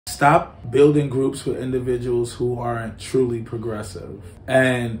Stop building groups with individuals who aren't truly progressive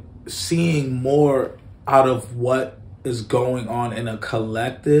and seeing more out of what is going on in a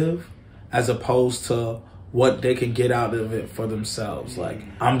collective as opposed to what they can get out of it for themselves. Like,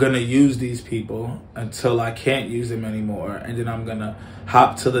 I'm going to use these people until I can't use them anymore. And then I'm going to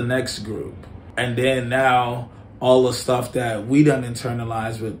hop to the next group. And then now all the stuff that we done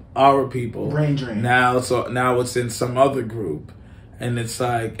internalized with our people. Brain drain. Now it's in some other group. And it's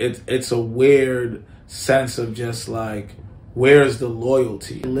like, it's a weird sense of just like, where's the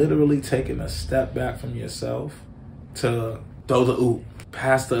loyalty? Literally taking a step back from yourself to throw the oop,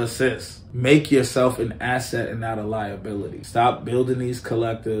 pass the assist. Make yourself an asset and not a liability. Stop building these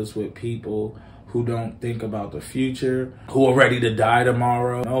collectives with people who don't think about the future, who are ready to die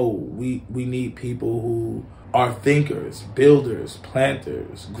tomorrow. No, we need people who are thinkers, builders,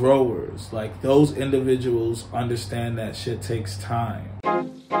 planters, growers. Like, those individuals understand that shit takes time.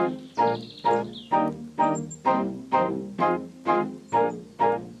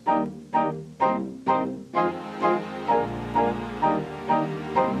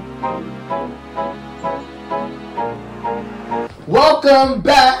 Welcome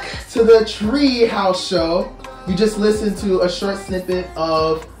back to the TribeHouse Show. You just listened to a short snippet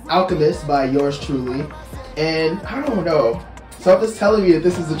of Alchemist by yours truly. And I don't know. Something's telling me that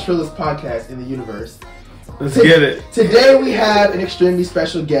this is the trillest podcast in the universe. Let's get it. Today we have an extremely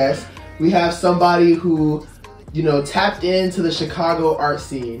special guest. We have somebody who, tapped into the Chicago art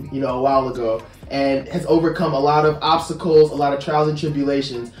scene, a while ago, and has overcome a lot of obstacles, a lot of trials and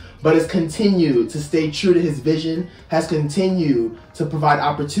tribulations, but has continued to stay true to his vision, has continued to provide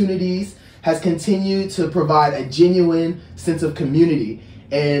opportunities, has continued to provide a genuine sense of community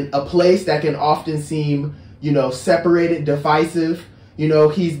and a place that can often seem, separated, divisive.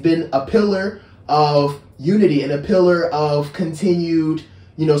 He's been a pillar of unity and a pillar of continued,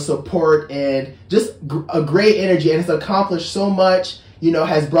 support and just a great energy, and has accomplished so much,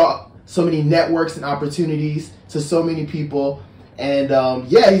 has brought so many networks and opportunities to so many people. And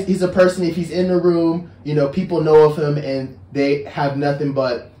he's a person, if he's in the room, people know of him and they have nothing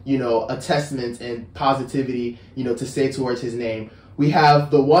but, a testament and positivity, to say towards his name. We have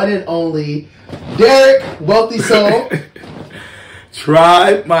the one and only Derik, WealthySoul.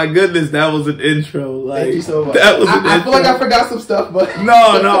 Tribe, my goodness, that was an intro. Thank you so much. That was I feel like I forgot some stuff, but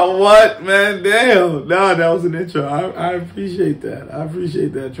no, what, man? Damn, no, that was an intro. I appreciate that. I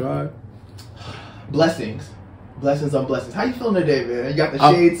appreciate that, Tribe. Blessings on blessings. How you feeling today, man? You got the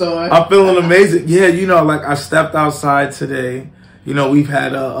shades on. I'm feeling amazing. Yeah, like I stepped outside today. We've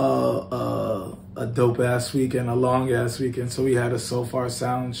had a dope ass weekend, a long ass weekend. So we had a So Far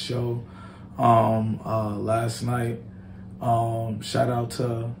Sound show last night. Shout out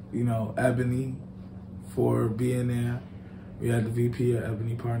to Ebony for being there. We had the VP of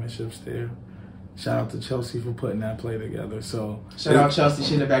Ebony Partnerships there. Shout out to Chelsea for putting that play together. So shout out Chelsea,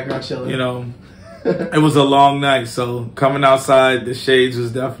 she in the background chilling. It was a long night, so coming outside, the shades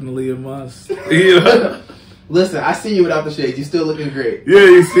was definitely a must. Listen, I see you without the shades. You still looking great. Yeah,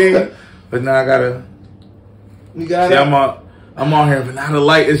 you see. But now I gotta. You gotta. See, I'm on here, but now the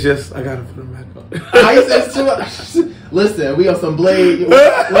light is just. I gotta put them back on. I said too much. Listen, we on some Blade.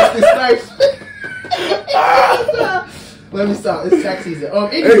 What's this knife? Let me stop. It's tax season.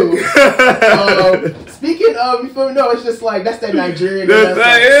 Anywho, speaking of, you feel me? No, it's just like that's that Nigerian.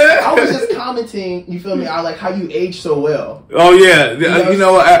 I was just commenting. You feel me? I like how you age so well. Oh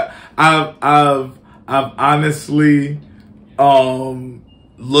yeah, I've honestly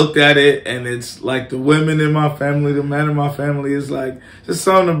looked at it, and it's like the women in my family, the men in my family is like just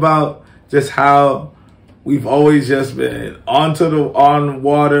something about just how we've always just been on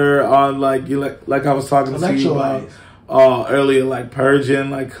water, on like I was talking to you about. Earlier, like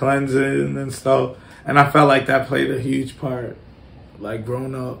purging, like cleansing and stuff. And I felt like that played a huge part. Like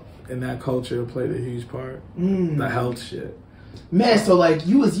growing up in that culture played a huge part. The health shit. Man, so like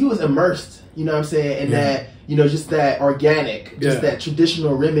you was immersed, you know what I'm saying, in that, just that organic, just that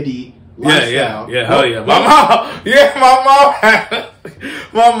traditional remedy lifestyle. Yeah, hell yeah.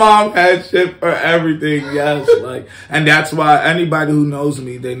 My mom had shit for everything, yes. And that's why anybody who knows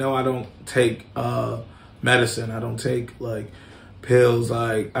me, they know I don't take medicine. I don't take pills.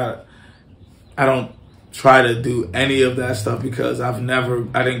 I don't try to do any of that stuff because I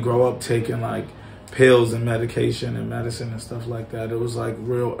didn't grow up taking pills and medication and medicine and stuff like that. It was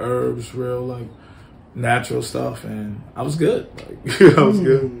real herbs, real natural stuff, and I was good. I was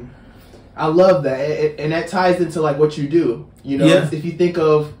good. I love that, and that ties into what you do. If you think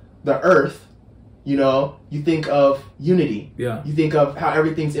of the earth, you think of unity. Yeah. You think of how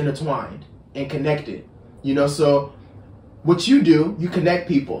everything's intertwined and connected. So what you do, you connect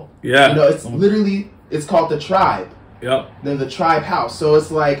people. Yeah. You know, it's literally, it's called the tribe. Yep. Then the TribeHouse. So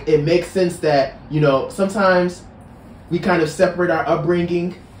it's like, it makes sense that, you know, sometimes we kind of separate our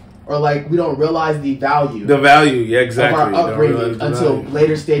upbringing, or like we don't realize the value. The value, yeah, exactly. Of our upbringing until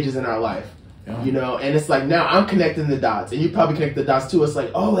later stages in our life. Yeah. You know, and it's like now I'm connecting the dots, and you probably connect the dots too. It's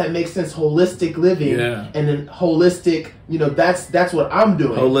like, oh, that makes sense. Holistic living, and then holistic. You know, that's what I'm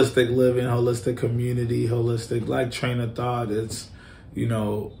doing. Holistic living, holistic community, holistic like train of thought. It's, you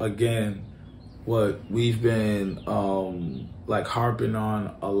know, again, what we've been like harping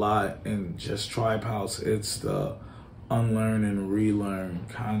on a lot in just TribeHouse. It's the unlearn and relearn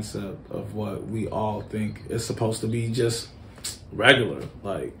concept of what we all think is supposed to be just regular.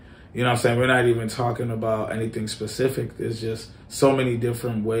 Like, you know what I'm saying? We're not even talking about anything specific. There's just so many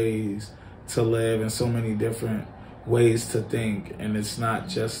different ways to live and so many different ways to think. And it's not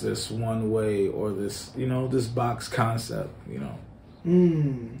just this one way or this, you know, this box concept, you know.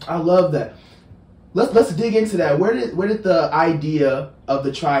 I love that. Let's dig into that. Where did the idea of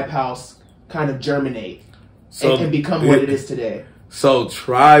the TribeHouse kind of germinate and can become what it is today? So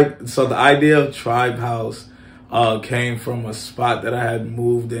the idea of TribeHouse came from a spot that I had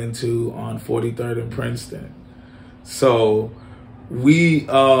moved into on 43rd and Princeton. So we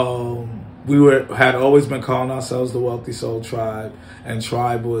had always been calling ourselves the WealthySoul Tribe, and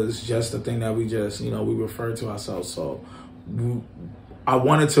tribe was just the thing that we just, you know, we referred to ourselves. So I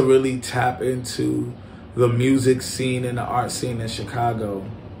wanted to really tap into the music scene and the art scene in Chicago.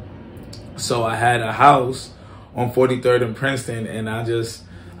 So I had a house on 43rd and Princeton, and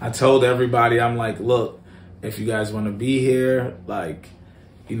I told everybody, I'm like, look, if you guys want to be here, like,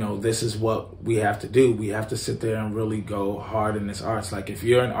 you know, this is what we have to do. We have to sit there and really go hard in this arts. Like, if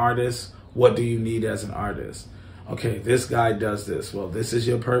you're an artist, what do you need as an artist? Okay, this guy does this. Well, this is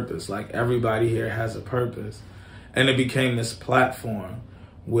your purpose. Like, everybody here has a purpose. And it became this platform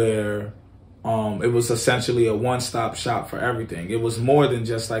where it was essentially a one-stop shop for everything. It was more than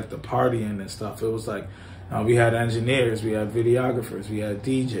just like the partying and stuff. It was like, we had engineers, we had videographers, we had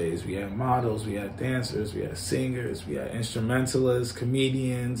DJs, we had models, we had dancers, we had singers, we had instrumentalists,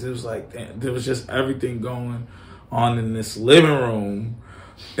 comedians. It was like, there was just everything going on in this living room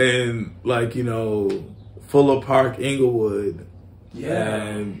in, like, you know, Fuller Park, Inglewood. Yeah.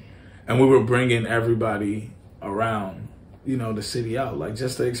 And we were bringing everybody around, you know, the city out, like,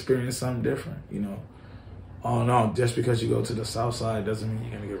 just to experience something different, you know. Oh no, just because you go to the South Side doesn't mean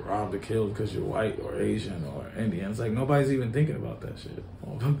you're gonna get robbed or killed because you're white or Asian or Indian. It's like, nobody's even thinking about that shit.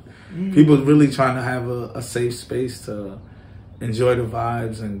 People really trying to have a safe space to enjoy the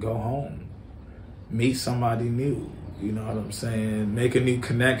vibes and go home, meet somebody new, you know what I'm saying, make a new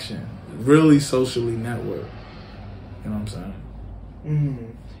connection, really socially network, you know what I'm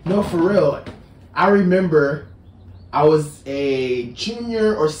saying? No, for real. I remember I was a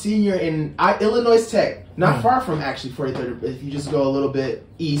junior or senior in Illinois Tech, not far from actually 43rd. If you just go a little bit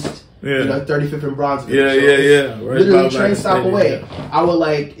east, you know, 35th and Bronzeville. Yeah. Right, literally train stop away. Yeah. I would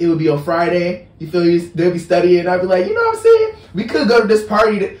like, it would be on Friday. You feel me? They'll be studying. I'd be like, you know what I'm saying? We could go to this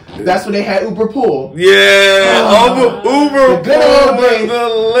party. That's when they had Uber Pool. Yeah, Uber the good old days. The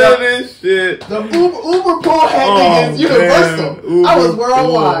living shit. The Uber Pool had niggas universal. Man, I was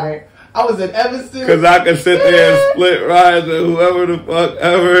worldwide. I was in Evanston. Because I could sit there and split rides with whoever the fuck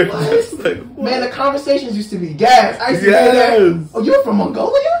ever. Like, man, the conversations used to be gas. I used to be there. Oh, you're from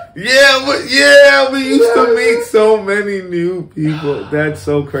Mongolia? Yeah, we used to meet so many new people. That's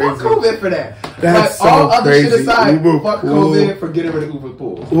so crazy. Fuck COVID for that. That's so all other crazy. Shit aside, Uber fuck Pool. COVID for getting rid of Uber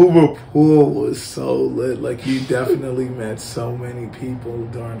Pool. Uber Pool was so lit. Like, you definitely met so many people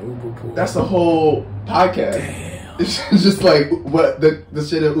during Uber Pool. That's a whole podcast. Damn. It's just like what the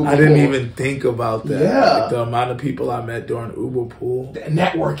shit of Uber Pool. I didn't even think about that. Yeah. Like, the amount of people I met during Uber Pool. The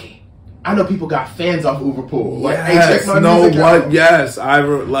networking. I know people got fans off Uber Pool. Like, yes, hey, check my music out. Yes,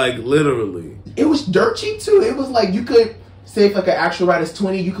 like, literally. It was dirt cheap too. It was like, you could say if like an actual ride is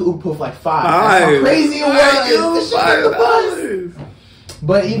 20, you could Uber Pool for like $5. That's how crazy it was. This shit was the bus.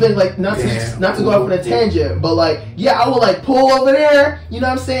 But even like not to go off on a tangent, but like, yeah, I would like pull over there, you know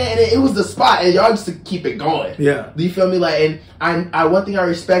what I'm saying? And it was the spot, and y'all just to keep it going. Yeah. Do you feel me? Like, and I one thing I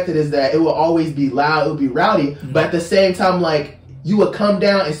respected is that it will always be loud, it will be rowdy, but at the same time, like, you would come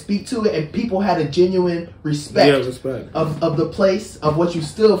down and speak to it, and people had a genuine respect, of the place, of what you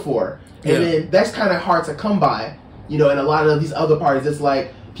stood for. And then that's kind of hard to come by, you know, in a lot of these other parties. It's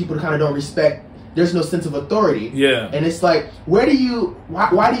like people kind of don't respect. There's no sense of authority. Yeah. And it's like, why do you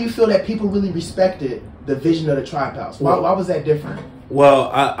feel that people really respected the vision of the TribeHouse? Why was that different?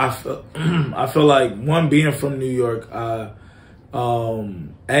 Well, I feel like, one, being from New York,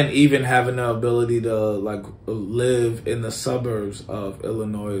 And even having the ability to like live in the suburbs of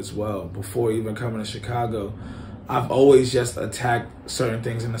Illinois as well before even coming to Chicago, I've always just attacked certain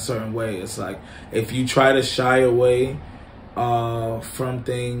things in a certain way. It's like if you try to shy away from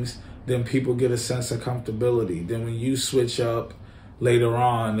things, then people get a sense of comfortability. Then when you switch up later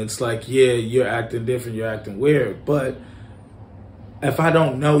on, it's like, yeah, you're acting different, you're acting weird. But if I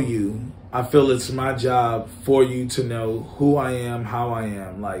don't know you, I feel it's my job for you to know who I am, how I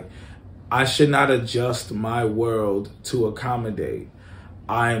am. Like, I should not adjust my world to accommodate.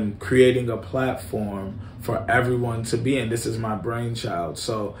 I'm creating a platform for everyone to be in. This is my brainchild.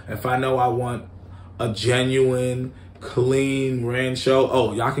 So if I know I want a genuine, clean rancho,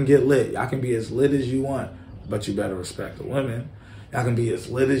 oh, y'all can get lit. Y'all can be as lit as you want, but you better respect the women. Y'all can be as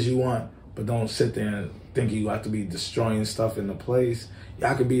lit as you want, but don't sit there and think you have to be destroying stuff in the place.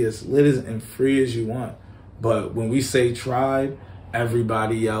 Y'all can be as lit and free as you want. But when we say tribe,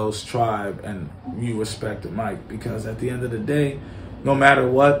 everybody yells tribe, and you respect the mic. Because at the end of the day, no matter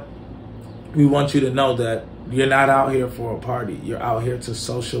what, we want you to know that you're not out here for a party. You're out here to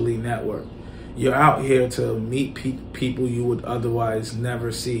socially network. You're out here to meet people you would otherwise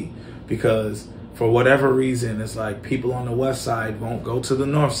never see. Because for whatever reason, it's like people on the west side won't go to the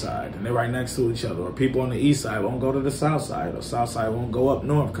north side, and they're right next to each other. Or people on the east side won't go to the south side, or south side won't go up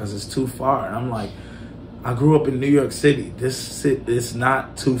north because it's too far. And I'm like, I grew up in New York City. It's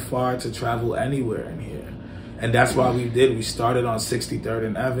not too far to travel anywhere in here. And that's why we started on 63rd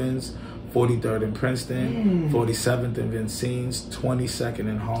and Evans, 43rd in Princeton, 47th in Vincennes, 22nd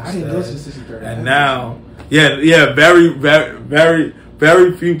in Halstead. I didn't go to 63rd. And now,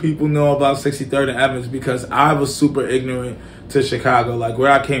 very few people know about 63rd and Evans because I was super ignorant to Chicago, like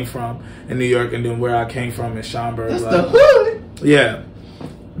where I came from in New York and then where I came from in Schaumburg. That's like, the hood. Yeah.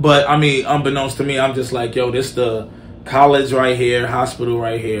 But, I mean, unbeknownst to me, I'm just like, yo, this the college right here, hospital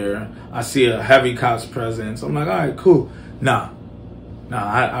right here. I see a heavy cops presence. I'm like, all right, cool. Nah,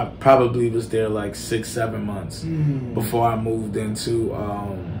 I probably was there like 6-7 months before I moved into,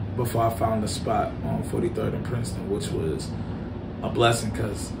 before I found a spot on 43rd and Princeton, which was a blessing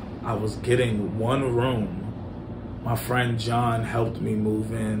because I was getting one room. My friend John helped me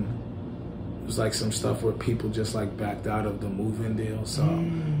move in. It was like some stuff where people just like backed out of the move-in deal. So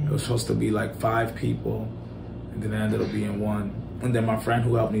it was supposed to be like 5 people, and then it ended up being 1. And then my friend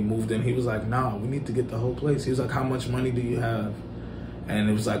who helped me moved in. He was like, nah, we need to get the whole place. He was like, how much money do you have? And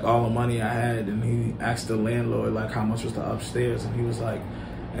it was like all the money I had. And he asked the landlord like how much was the upstairs. And he was like,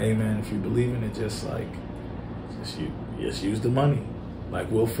 hey man, if you believe in it, just use the money. Like,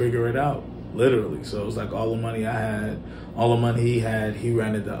 we'll figure it out. Literally. So it was like all the money I had, all the money he had. He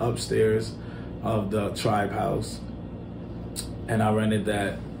rented the upstairs of the TribeHouse, and I rented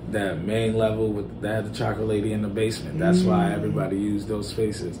that main level that had the chocolate lady in the basement. That's why everybody used those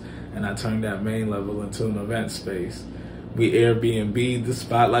spaces. And I turned that main level into an event space. We Airbnb'd the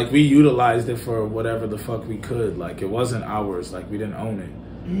spot. Like, we utilized it for whatever the fuck we could. Like, it wasn't ours. Like, we didn't own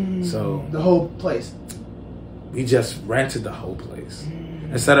it. So the whole place. We just rented the whole place.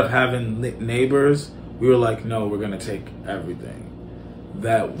 Instead of having neighbors, we were like, no, we're going to take everything.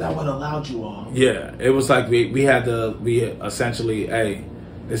 That would allowed you all. Yeah. It was like we essentially, hey,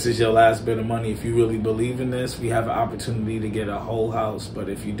 this is your last bit of money. If you really believe in this, we have an opportunity to get a whole house. But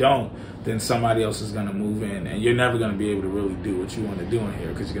if you don't, then somebody else is going to move in. And you're never going to be able to really do what you want to do in here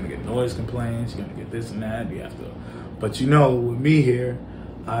because you're going to get noise complaints. You're going to get this and that. You have to. But with me here,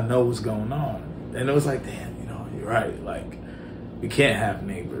 I know what's going on. And it was like, damn, you're right. Like, we can't have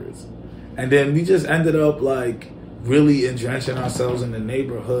neighbors. And then we just ended up like really entrenching ourselves in the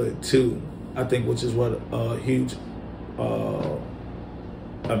neighborhood too, I think, which is what a huge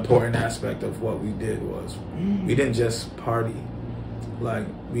important aspect of what we did was. We didn't just party. Like,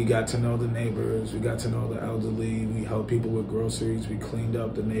 we got to know the neighbors, we got to know the elderly, we helped people with groceries, we cleaned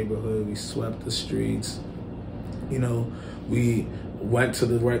up the neighborhood, we swept the streets. We went to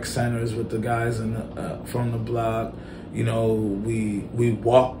the rec centers with the guys from the block. We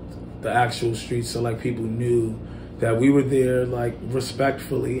walked the actual streets so like people knew that we were there like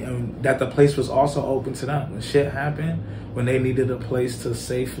respectfully and that the place was also open to them. When shit happened, when they needed a place to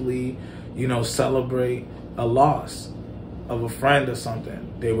safely, celebrate a loss of a friend or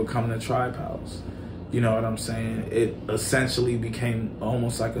something, they would come to TribeHouse. You know what I'm saying? It essentially became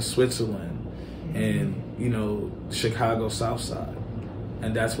almost like a Switzerland in, Chicago South Side.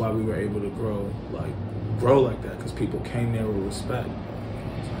 And that's why we were able to grow like that, because people came there with respect.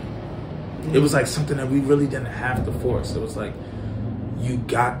 It was like something that we really didn't have to force. It was like, you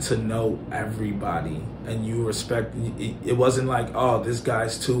got to know everybody and you respect. It wasn't like, oh, this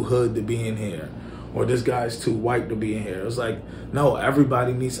guy's too hood to be in here, or this guy's too white to be in here. It's like, no,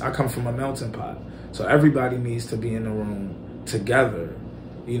 everybody needs, I come from a melting pot. So everybody needs to be in the room together,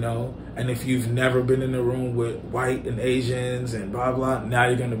 you know? And if you've never been in the room with white and Asians and blah, blah, now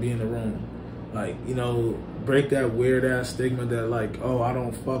you're going to be in the room. Like, you know, break that weird ass stigma that like, oh, I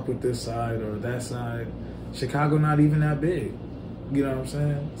don't fuck with this side or that side. Chicago not even that big. You know what I'm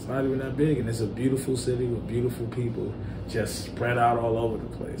saying? It's not even that big, and it's a beautiful city with beautiful people just spread out all over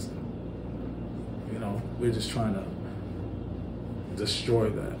the place. You know, we're just trying to destroy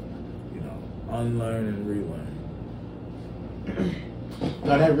that, you know, unlearn and relearn.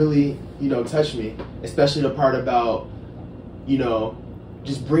 Now that really, you know, touched me, especially the part about, you know,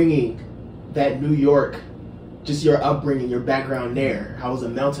 just bringing that New York, just your upbringing, your background there, how it was a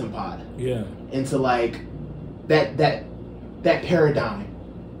melting pot. Yeah. Into like that paradigm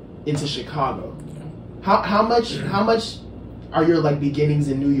into Chicago. How much are your like beginnings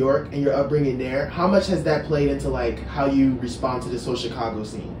in New York and your upbringing there? How much has that played into like how you respond to this whole Chicago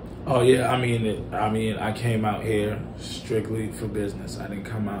scene? Oh yeah, I mean, I came out here strictly for business. I didn't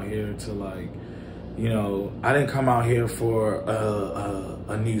come out here to like, you know, I didn't come out here for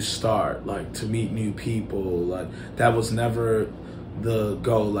a new start, like to meet new people. Like that was never the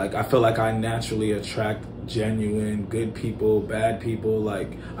goal. Like I feel like I naturally attract genuine, good people, bad people.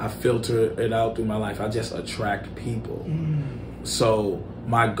 Like I filter it out through my life. I just attract people. So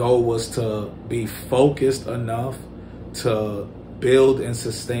my goal was to be focused enough to build and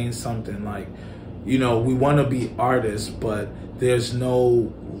sustain something. Like, you know, we want to be artists, but there's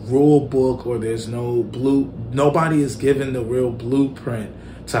no rule book or there's no nobody is given the real blueprint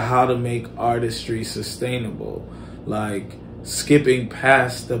to how to make artistry sustainable. Like skipping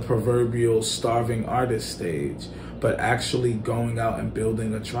past the proverbial starving artist stage, but actually going out and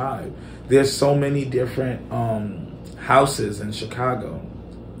building a tribe. There's so many different houses in Chicago,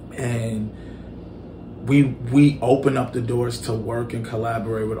 and we open up the doors to work and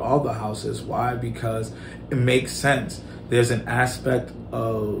collaborate with all the houses. Why? Because it makes sense. There's an aspect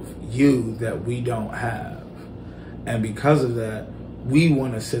of you that we don't have, and because of that, we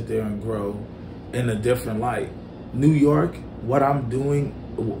want to sit there and grow in a different light. New York, what I'm doing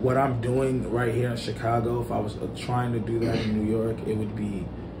right here in Chicago, if I was trying to do that in New York, it would be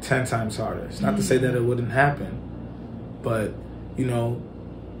 10 times harder. It's not to say that it wouldn't happen, but you know,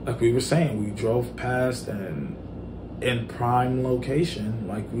 like we were saying, we drove past and in prime location,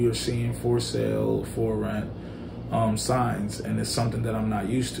 like we were seeing for sale, for rent signs, and it's something that I'm not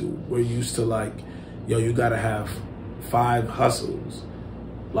used to. We're used to like, yo, you gotta have 5 hustles.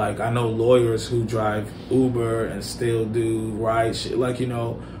 Like I know lawyers who drive Uber and still do ride shares,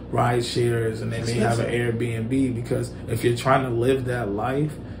 and they may have an Airbnb, because if you're trying to live that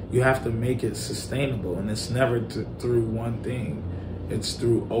life, you have to make it sustainable, and it's never through one thing. It's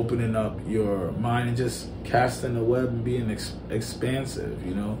through opening up your mind and just casting the web and being expansive,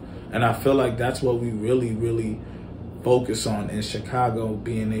 you know? And I feel like that's what we really, really focus on in Chicago,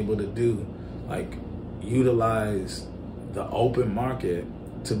 being able to do, like utilize the open market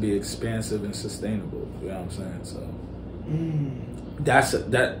to be expansive and sustainable. You know what I'm saying? So that's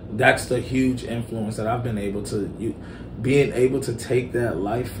the huge influence that I've been able to, being able to take that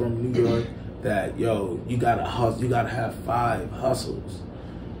life from New York, that yo, you gotta hustle, you gotta have 5 hustles.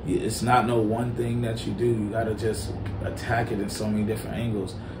 It's not no one thing that you do. You gotta just attack it in so many different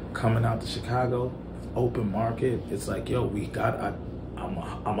angles. Coming out to Chicago, open market, it's like, yo,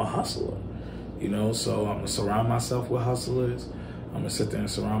 I'm a hustler, you know. So I'm gonna surround myself with hustlers. I'm gonna sit there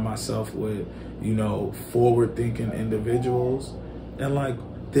and surround myself with, you know, forward-thinking individuals. And like,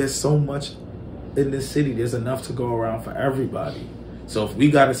 there's so much in this city. There's enough to go around for everybody. So if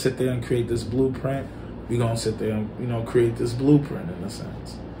we gotta sit there and create this blueprint, we gonna sit there and, you know, create this blueprint in a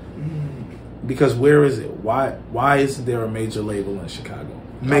sense. Because where is it? Why isn't there a major label in Chicago?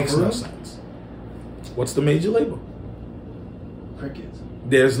 Makes no sense. What's the major label? Crickets.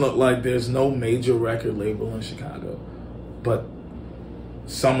 There's no major record label in Chicago, but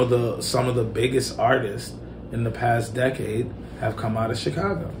some of the biggest artists in the past decade have come out of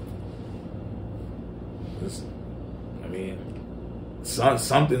Chicago. I mean,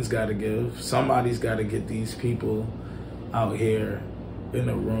 something's got to give. Somebody's got to get these people out here in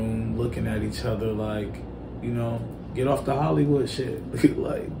a room looking at each other like, you know, get off the Hollywood shit.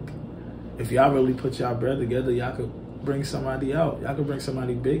 Like, if y'all really put y'all bread together, y'all could bring somebody out. Y'all could bring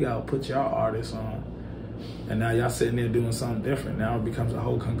somebody big out, put y'all artists on. And now y'all sitting there doing something different. Now it becomes a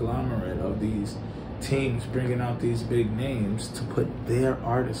whole conglomerate of these teams bringing out these big names to put their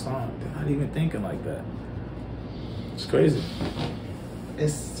artists on. They're not even thinking like that. It's crazy.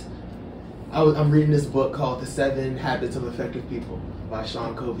 I'm reading this book called The 7 Habits of Effective People by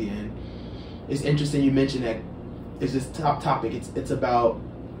Sean Covey, and it's interesting you mentioned that. It's this top topic. It's about,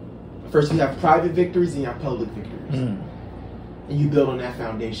 first you have private victories and you have public victories, and you build on that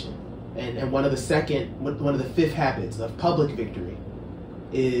foundation. And one of the fifth habits of public victory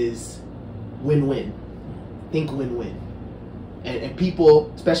is win-win. Think win-win. And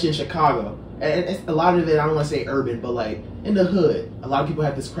people, especially in Chicago, and it's, a lot of it, I don't want to say urban, but like in the hood, a lot of people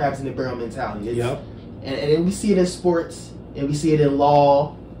have this crabs in the barrel mentality. Yep. And we see it in sports, and we see it in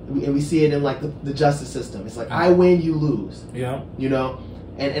law, and we see it in like the justice system. It's like, I win, you lose. Yeah. You know?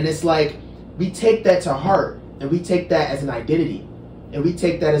 And it's like, we take that to heart, and we take that as an identity. And we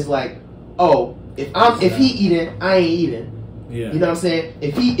take that as like, oh, if he eating, I ain't eating. Yeah. You know what I'm saying?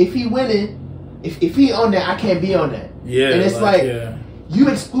 If he winning, if he on that, I can't be on that. Yeah. And it's like you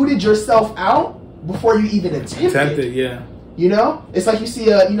excluded yourself out before you even attempted. Yeah. You know? It's like you see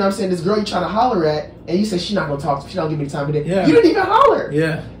you know what I'm saying, this girl you trying to holler at, and you say she's not gonna talk, she don't give me time of day. Yeah. You didn't even holler.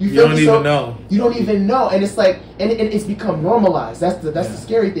 Yeah. You don't even know. You don't even know. And it's like, and it's become normalized. That's the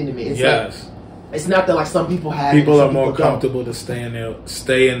scary thing to me. It's like, it's not that like some people have. People are more comfortable to stay in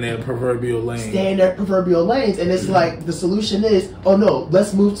their proverbial lane. Stay in their proverbial lanes, and it's like the solution is, oh no,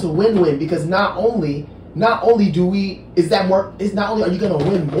 let's move to win-win, because not only are you gonna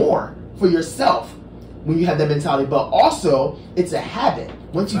win more for yourself when you have that mentality, but also it's a habit.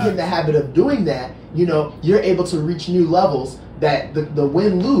 Once you get in the habit of doing that, you know, you're able to reach new levels that the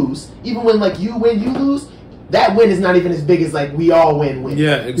win-lose, even when like you win, you lose, that win is not even as big as like we all win-win.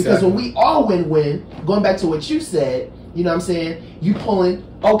 Yeah, exactly. Because when we all win-win, going back to what you said, you know what I'm saying, you pulling,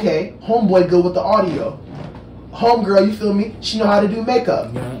 okay, homeboy good with the audio. Homegirl, you feel me? She know how to do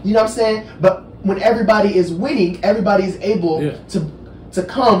makeup. Yeah. You know what I'm saying? But when everybody is winning, everybody is able to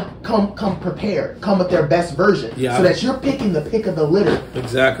come prepared, come with their best version, so that you're picking the pick of the litter.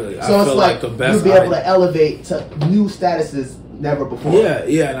 Exactly. So it's like the best you'll be able to elevate to new statuses never before.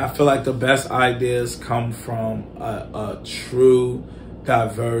 Yeah, and I feel like the best ideas come from a true,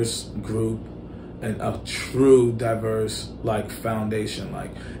 diverse group and a true, diverse like foundation. Like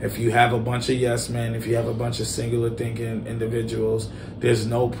if you have a bunch of yes men, if you have a bunch of singular thinking individuals, there's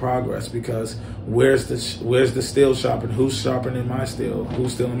no progress, because where's the steel sharpening? Who's sharpening my steel?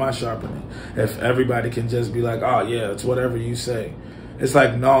 Who's stealing my sharpening? If everybody can just be like, oh yeah, it's whatever you say. It's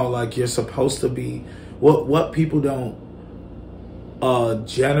like, no, like you're supposed to be what people don't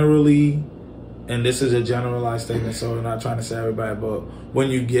generally, and this is a generalized statement, so I'm not trying to say everybody, but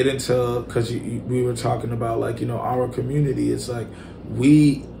when you get into, because we were talking about like, you know, our community, it's like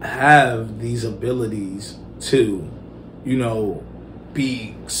we have these abilities to, you know,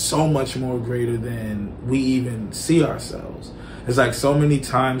 be so much more greater than we even see ourselves. It's like so many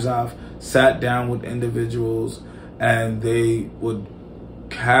times I've sat down with individuals and they would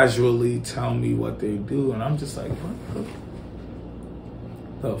casually tell me what they do, and I'm just like, what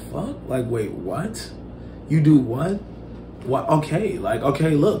the fuck? Like, wait, what? You do what? What? Okay, like,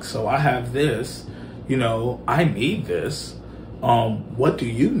 okay, look, so I have this, you know, I need this. What do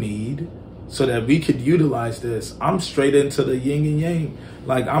you need so that we could utilize this? I'm straight into the yin and yang.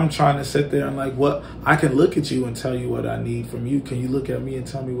 Like, I'm trying to sit there and like, what? I can look at you and tell you what I need from you. Can you look at me and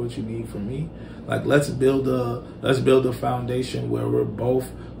tell me what you need from me? Like, let's build a foundation where we're both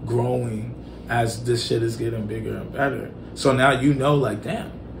growing as this shit is getting bigger and better. So now you know, like,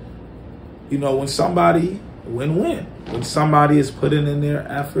 damn, you know, when somebody, win-win, when somebody is putting in their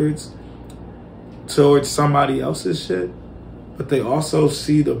efforts towards somebody else's shit, but they also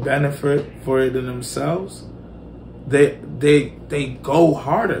see the benefit for it in themselves, they go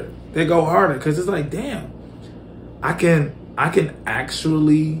harder. They go harder, because it's like, damn, I can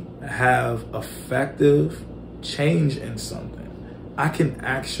actually have effective change in something. I can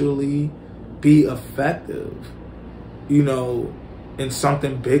actually be effective, you know, in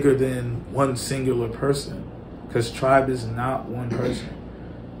something bigger than one singular person, because tribe is not one person.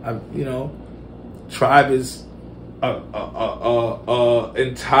 You know, tribe is a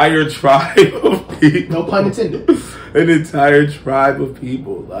entire tribe of people. No pun intended. An entire tribe of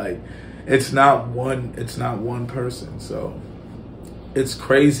people. Like, it's not one person. So it's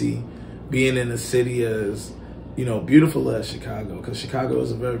crazy being in a city as, you know, beautiful as Chicago, because Chicago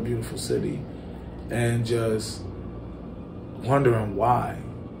is a very beautiful city, and just wondering why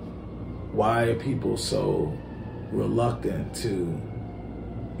are people so reluctant to,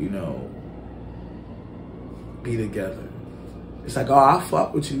 you know, be together. It's like, oh, I'll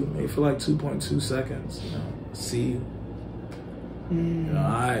fuck with you maybe for like 2.2 seconds, you know, see you. You know,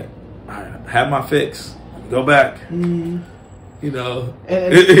 I have my fix, go back. You know,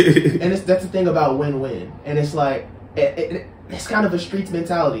 and that's the thing about win-win, and it's like it's kind of a streets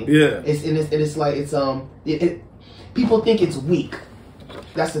mentality. Yeah, it's like people think it's weak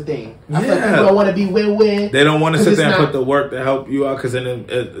That's the thing. I feel like people don't want to be win-win. They don't want to sit there and put the work to help you out, because then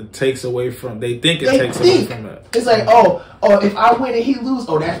it takes away from. They think it takes away from it. It's like, oh, if I win and he lose,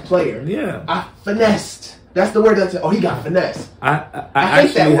 that's player. Yeah, I finessed. That's the word. That's it. Oh, he got finesse. I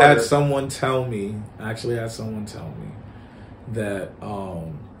actually had someone tell me. That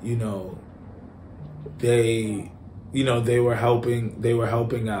they were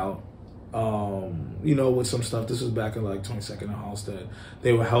helping out. With some stuff. This was back in like 22nd and Halstead.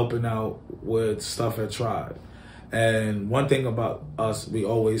 They were helping out with stuff at Tribe. And one thing about us, we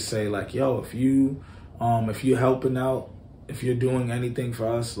always say like, yo, if you're helping out, if you're doing anything for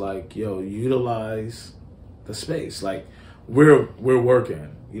us, like, yo, utilize the space. Like, we're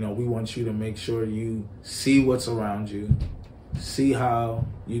working. We want you to make sure you see what's around you, see how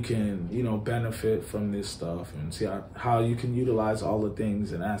you can, benefit from this stuff, and see how you can utilize all the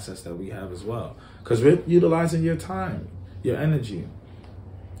things and assets that we have as well. Because we're utilizing your time, your energy.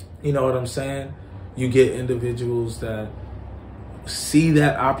 You know what I'm saying? You get individuals that see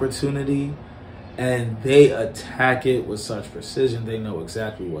that opportunity and they attack it with such precision. They know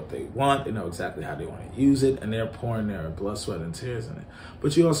exactly what they want. They know exactly how they want to use it, and they're pouring their blood, sweat, and tears in it.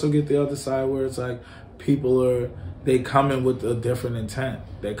 But you also get the other side where it's like they come in with a different intent.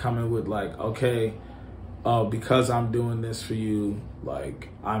 They come in with like, okay, because I'm doing this for you, like,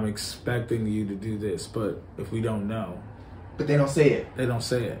 I'm expecting you to do this. But if we don't know. But they don't say it. They don't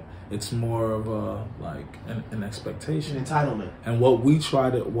say it. It's more of an expectation. An entitlement. And what we're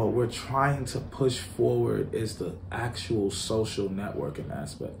trying to push forward is the actual social networking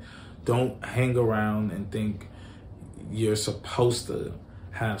aspect. Don't hang around and think you're supposed to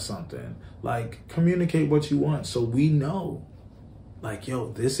have something. Like, communicate what you want so we know. Like,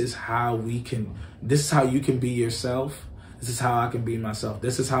 yo, this is how you can be yourself. This is how I can be myself.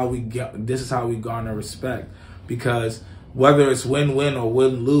 This is how we garner respect. Because whether it's win-win or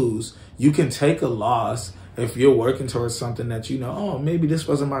win-lose, you can take a loss if you're working towards something that maybe this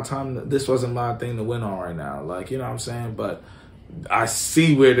wasn't my time, this wasn't my thing to win on right now. Like, you know what I'm saying? But I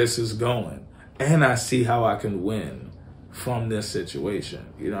see where this is going, and I see how I can win from this situation.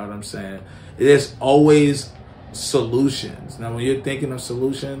 You know what I'm saying? There's always solutions. Now, when you're thinking of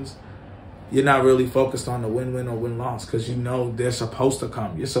solutions, you're not really focused on the win-win or win-loss, because they're supposed to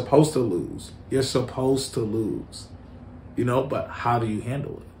come. You're supposed to lose. But how do you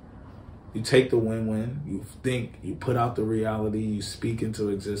handle it? You take the win-win, you put out the reality, you speak into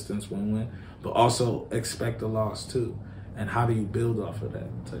existence win-win, but also expect the loss too. And how do you build off of that?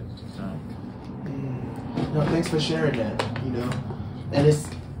 No, thanks for sharing that, And it's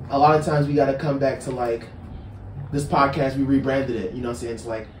a lot of times we got to come back to like this podcast, we rebranded it, what I'm saying? It's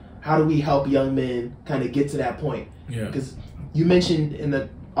like, how do we help young men kind of get to that point? Yeah. Because you mentioned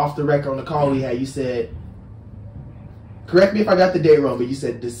off the record on the call we had, you said, correct me if I got the date wrong, but you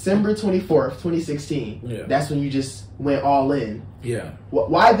said December 24th, 2016. Yeah. That's when you just went all in. Yeah.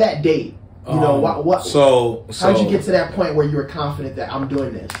 Why that date? So how did you get to that point where you were confident that I'm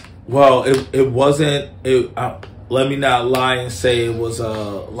doing this? Well, it wasn't. Let me not lie and say it was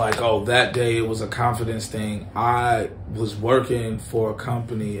that day it was a confidence thing. I was working for a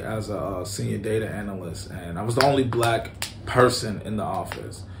company as a senior data analyst, and I was the only black person in the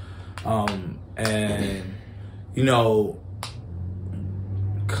office.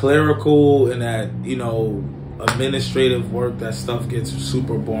 Clerical and that, administrative work, that stuff gets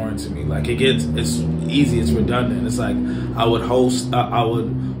super boring to me. Like, it's easy, it's redundant. It's like I would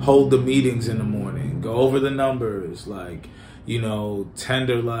hold the meetings in the morning, go over the numbers, like,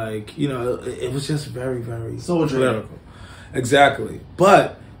 tender, like, it was just very, very clerical. Exactly.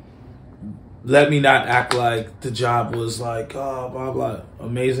 But let me not act like the job was like, oh, blah, blah,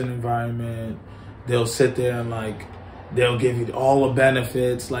 amazing environment. They'll sit there and like, they'll give you all the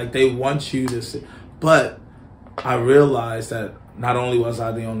benefits. Like, they want you to sit. But I realized that not only was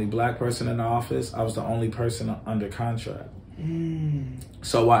I the only black person in the office, I was the only person under contract.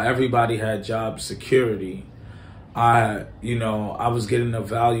 So while everybody had job security, I was getting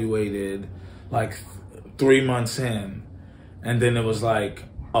evaluated like 3 months in. And then it was like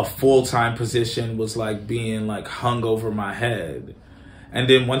a full-time position was like being like hung over my head. And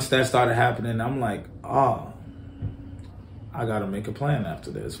then once that started happening, I'm like, I got to make a plan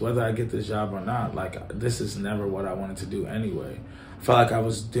after this, whether I get this job or not. Like, this is never what I wanted to do anyway. I felt like I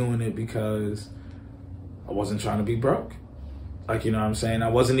was doing it because I wasn't trying to be broke. Like, you know what I'm saying? I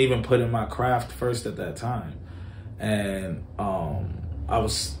wasn't even putting my craft first at that time. And I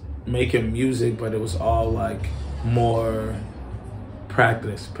was making music, but it was all like more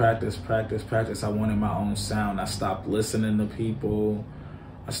practice. I wanted my own sound. I stopped listening to people.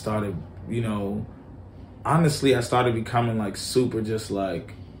 I started, honestly, I started becoming like super just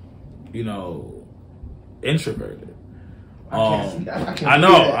like, you know, introverted. I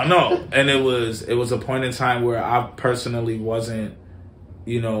know. And it was a point in time where I personally wasn't,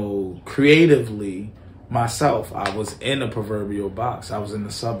 you know, creatively myself. I was in a proverbial box. I was in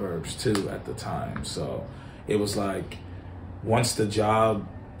the suburbs too at the time. So it was like, once the job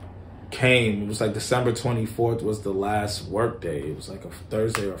came, it was like December 24th was the last work day. It was like a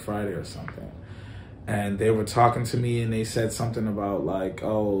Thursday or Friday or something. And they were talking to me and they said something about like,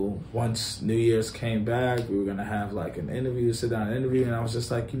 oh, once New Year's came back, we were going to have like an interview, sit down and interview. And I was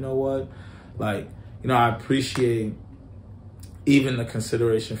just like, you know what? Like, you know, I appreciate even the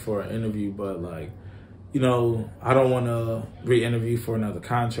consideration for an interview, but like, you know, I don't want to re-interview for another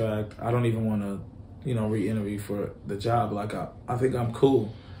contract. I don't even want to, you know, re-interview for the job. Like, I think I'm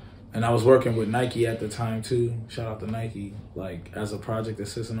cool. And I was working with Nike at the time too. Shout out to Nike, like as a project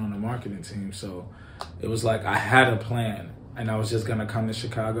assistant on the marketing team. So it was like I had a plan and I was just gonna come to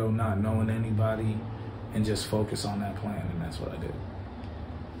Chicago not knowing anybody and just focus on that plan, and that's what I did.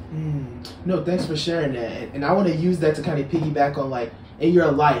 No, thanks for sharing that. And I want to use that to kind of piggyback on like in your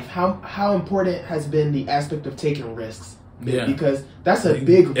life, how important has been the aspect of taking risks? Yeah. Because that's a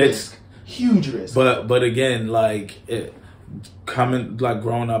big risk, huge risk. But again, like coming, like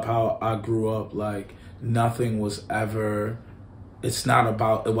growing up how I grew up, like nothing was ever,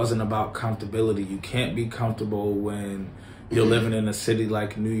 it wasn't about comfortability. You can't be comfortable when you're living in a city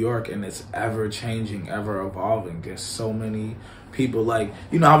like New York and it's ever changing, ever evolving. There's so many people, like,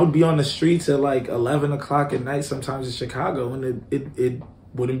 you know, I would be on the streets at like 11 o'clock at night sometimes in Chicago and it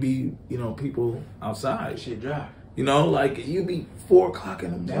wouldn't be, you know, people outside. Shit dry. You know, like you'd be 4 o'clock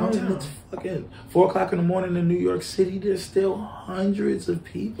in the morning. It's fucking 4 o'clock in the morning in New York City. There's still hundreds of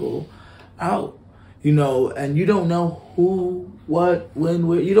people out, you know, and you don't know who, what, when,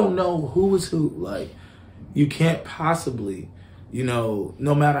 where. You don't know who is who. Like, you can't possibly, you know,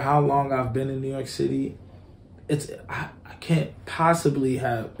 no matter how long I've been in New York City, I can't possibly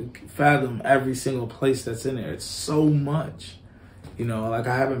fathom every single place that's in there. It's so much, you know, like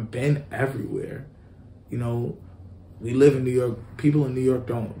I haven't been everywhere, you know. We live in New York. People in New York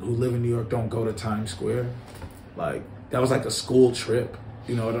who live in New York don't go to Times Square. Like, that was like a school trip.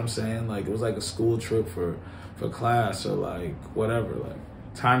 You know what I'm saying? Like, it was like a school trip for class or like whatever. Like,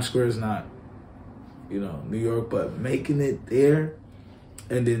 Times Square is not, you know, New York, but making it there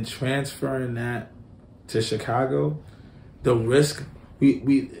and then transferring that to Chicago, the risk,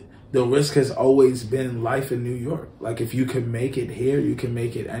 the risk has always been life in New York. Like, if you can make it here, you can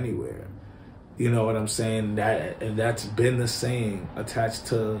make it anywhere. You know what I'm saying? That's been the saying attached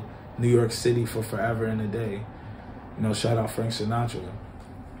to New York City for forever and a day. You know, shout out Frank Sinatra.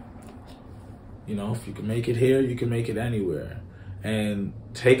 You know, if you can make it here, you can make it anywhere. And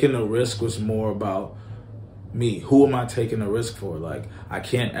taking a risk was more about me. Who am I taking a risk for? Like, I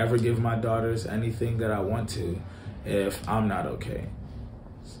can't ever give my daughters anything that I want to if I'm not okay.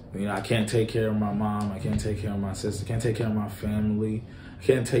 You know, I can't take care of my mom. I can't take care of my sister. I can't take care of my family. I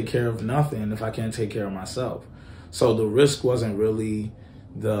can't take care of nothing if I can't take care of myself. So the risk wasn't really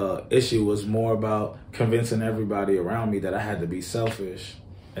the issue. It was more about convincing everybody around me that I had to be selfish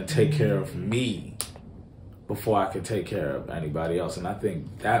and take care of me before I could take care of anybody else. And I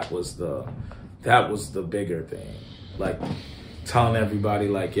think that was the bigger thing. Like, telling everybody,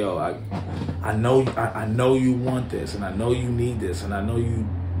 like, yo, I know you want this, and I know you need this, and I know you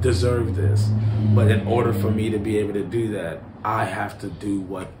deserve this, but in order for me to be able to do that, I have to do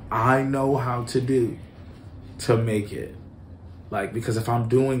what I know how to do to make it. Like, because if I'm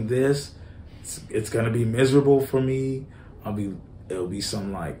doing this, it's gonna be miserable for me. It'll be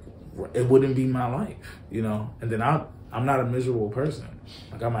some, like, it wouldn't be my life, you know. And then I'm not a miserable person.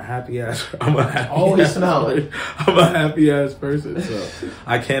 Like, I'm a happy ass person. So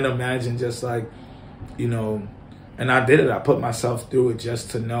I can't imagine just like, you know. And I did it. I put myself through it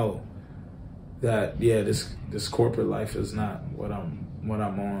just to know that, yeah, this corporate life is not what I'm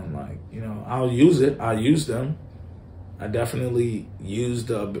on. Like, you know, I'll use it. I use them. I definitely use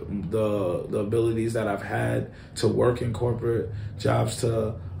the abilities that I've had to work in corporate jobs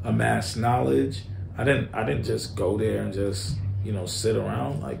to amass knowledge. I didn't just go there and just, you know, sit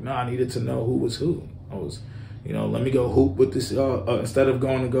around. Like, no, I needed to know who was who. I was, you know, let me go hoop with this. Instead of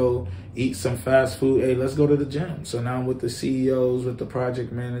going to go eat some fast food, hey, let's go to the gym. So now I'm with the CEOs, with the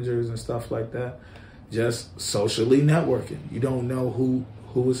project managers and stuff like that, just socially networking. You don't know who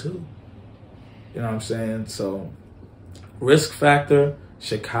is who. You know what I'm saying? So risk factor,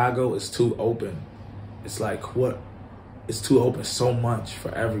 Chicago is too open. It's like, what? It's too open so much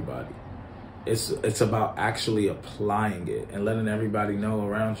for everybody. It's about actually applying it and letting everybody know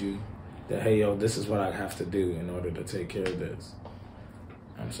around you that, hey, yo, this is what I have to do in order to take care of this.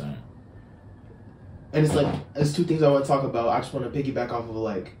 I'm saying. And it's like, there's two things I want to talk about. I just want to piggyback off of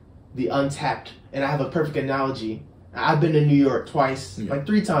like the untapped, and I have a perfect analogy. I've been to New York twice, like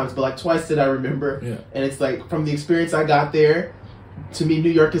 3 times, but like twice did I remember. Yeah. And it's like, from the experience I got there, to me, New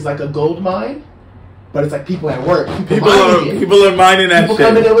York is like a gold mine, but it's like people at work. People are mining that people shit.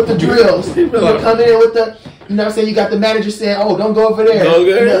 coming in with the drills. People coming in with the, you know what I'm saying? You got the manager saying, oh, don't go over there.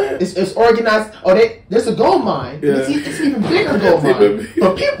 Okay. You know, it's organized. Oh, there's a gold mine. Yeah. It's an even bigger gold mine.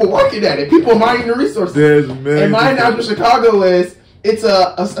 But people working at it. People mining the resources. And my analogy with Chicago is, it's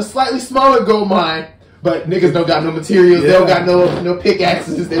a slightly smaller gold mine, but niggas don't got no materials. They don't got no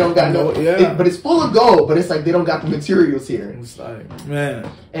pickaxes. They don't got no. But it's full of gold. But it's like they don't got the materials here. It's like,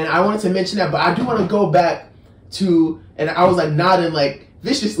 man. And I wanted to mention that, but I do want to go back to, and I was like nodding like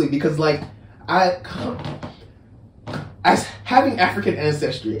viciously because like as having African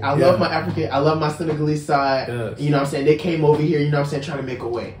ancestry, I love my Senegalese side. Yes. You know what I'm saying? They came over here. You know what I'm saying? Trying to make a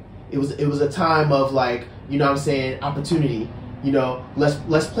way. It was a time of like, you know what I'm saying, opportunity. You know,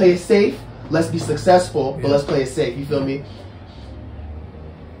 let's play it safe. Let's be successful, but let's play it safe. You feel me?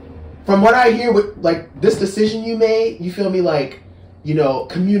 From what I hear with like this decision you made, you feel me? Like, you know,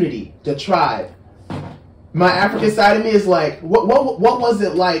 community, the tribe. My African side of me is like, what was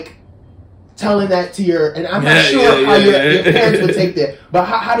it like telling that to your? And I'm not sure how your parents would take that, but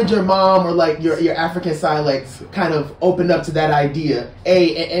how did your mom or like your African side like kind of open up to that idea?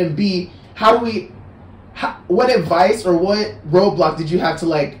 And B, what advice or what roadblock did you have to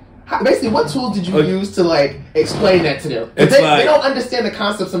like? Basically, what tools did you use to like explain that to them? They don't understand the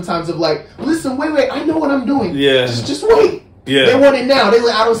concept sometimes of like, listen, wait, I know what I'm doing. Yeah, just wait. Yeah, they want it now. They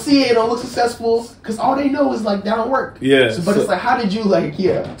like, I don't see it. It don't look successful because all they know is like that don't work. Yeah, but it's like, how did you like?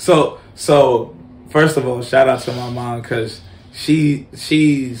 Yeah. So first of all, shout out to my mom because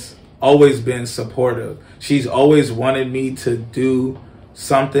she's always been supportive. She's always wanted me to do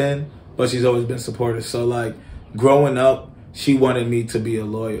something, but she's always been supportive. So like growing up, she wanted me to be a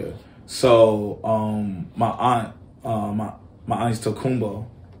lawyer. So my aunt Tokumbo,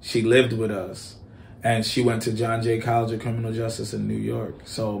 she lived with us. And she went to John Jay College of Criminal Justice in New York.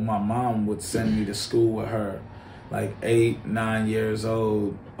 So my mom would send me to school with her, like 8, 9 years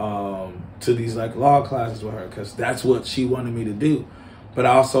old, to these like law classes with her, because that's what she wanted me to do. But I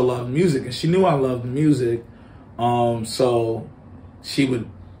also loved music, and she knew I loved music. So she would,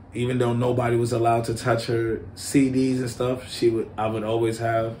 even though nobody was allowed to touch her CDs and stuff, I would always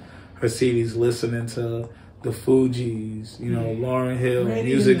have her CDs listening to the Fugees, you know, Lauryn Hill,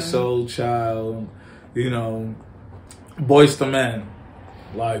 Music Soul Child, you know, Boyz II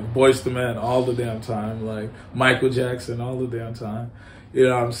Men all the damn time, like Michael Jackson all the damn time, you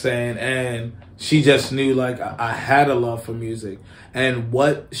know what I'm saying? And she just knew like I had a love for music, and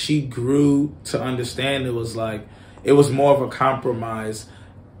what she grew to understand, it was more of a compromise.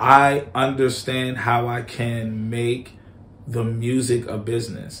 I understand how I can make the music a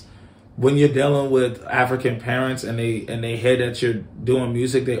business. When you're dealing with African parents and they hear that you're doing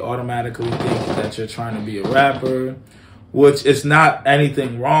music, they automatically think that you're trying to be a rapper, which is not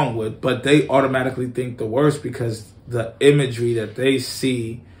anything wrong with, but they automatically think the worst because the imagery that they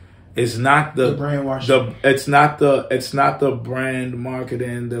see is not the brainwashing. It's not the brand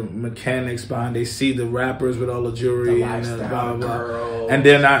marketing, the mechanics behind. They see the rappers with all the jewelry and the blah blah blah, and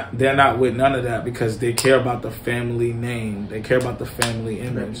they're not with none of that because they care about the family name. They care about the family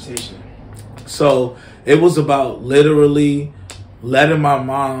image. Reputation. So it was about literally letting my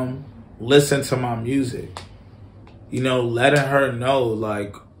mom listen to my music. You know, letting her know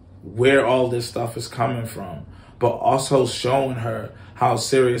like where all this stuff is coming from, but also showing her how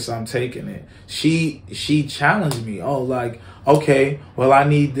serious I'm taking it. She challenged me. Oh, like, okay, well, I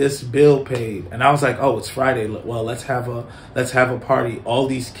need this bill paid. And I was like, oh, it's Friday. Well, let's have a party. All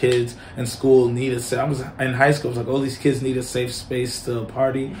these kids in school need I was in high school. I was like, all these kids need a safe space to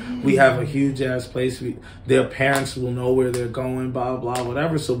party. We have a huge ass place. Their parents will know where they're going, blah, blah,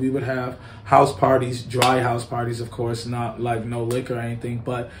 whatever. So we would have house parties, dry house parties, of course, not like no liquor or anything,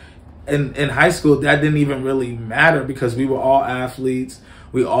 but in high school, that didn't even really matter because we were all athletes.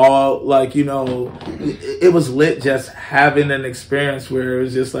 We all, like, you know, it was lit just having an experience where it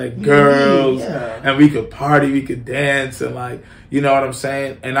was just like girls and we could party, we could dance and like, you know what I'm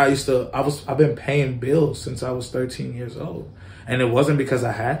saying? And I've been paying bills since I was 13 years old. And it wasn't because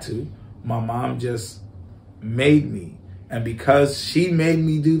I had to. My mom just made me. And because she made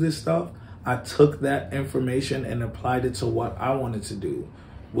me do this stuff, I took that information and applied it to what I wanted to do.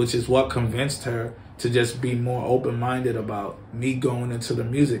 which is what convinced her to just be more open-minded about me going into the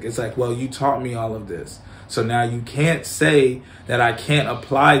music. It's like, well, you taught me all of this. So now you can't say that I can't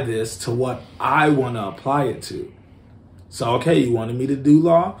apply this to what I want to apply it to. So, okay, you wanted me to do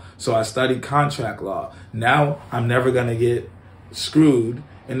law, so I studied contract law. Now I'm never going to get screwed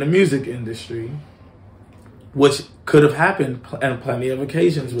in the music industry, which could have happened on plenty of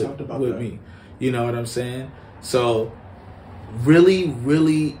occasions with me. You know what I'm saying? So really,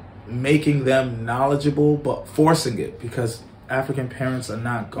 really making them knowledgeable, but forcing it, because African parents are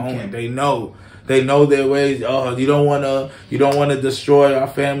not going. Okay. They know their ways. Oh, you don't want to destroy our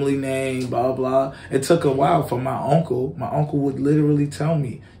family name, blah, blah. It took a while for my uncle. My uncle would literally tell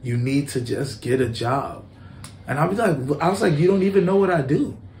me, you need to just get a job. And I was like, you don't even know what I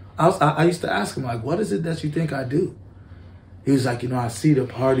do. I used to ask him, like, what is it that you think I do? He was like, I see the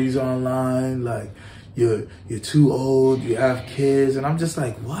parties online, like, you're too old, you have kids. And I'm just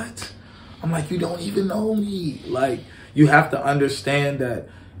like, what? I'm like, you don't even know me. Like, you have to understand that,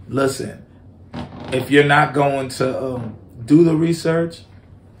 listen, if you're not going to do the research,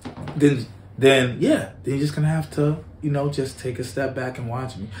 then you're just going to have to, just take a step back and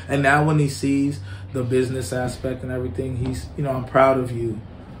watch me. And now when he sees the business aspect and everything, he's, I'm proud of you.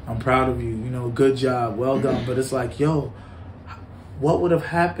 I'm proud of you. Good job. Well done. But it's like, yo, what would have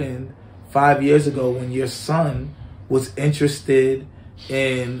happened 5 years ago when your son was interested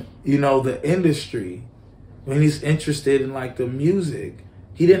in, the industry, when he's interested in like the music?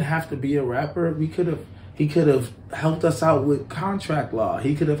 He didn't have to be a rapper. He could have helped us out with contract law.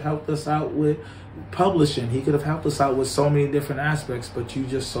 He could have helped us out with publishing. He could have helped us out with so many different aspects, but you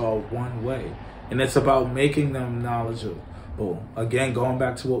just saw one way. And it's about making them knowledgeable. Again, going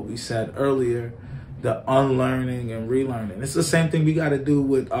back to what we said earlier, the unlearning and relearning. It's the same thing we got to do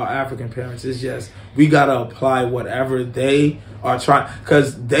with our African parents. It's just we got to apply whatever they are trying,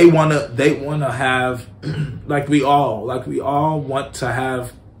 because they want to have like we all want to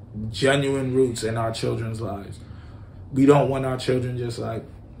have genuine roots in our children's lives. We don't want our children just like,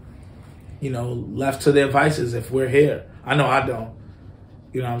 left to their vices if we're here. I know I don't.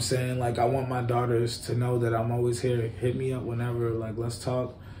 You know what I'm saying? Like, I want my daughters to know that I'm always here. Hit me up whenever, like, let's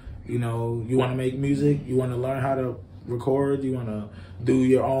talk. You want to make music? You want to learn how to record? You want to do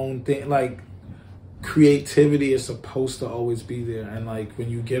your own thing? Like, creativity is supposed to always be there. And, like, when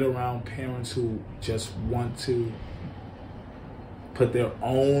you get around parents who just want to put their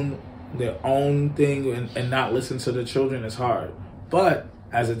own thing and not listen to the children, it's hard. But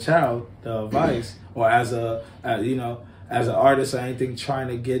as a child, the advice, or as an artist or anything, trying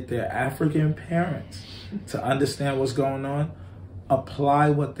to get their African parents to understand what's going on, apply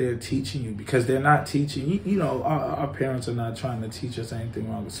what they're teaching you, because they're not teaching you. Our parents are not trying to teach us anything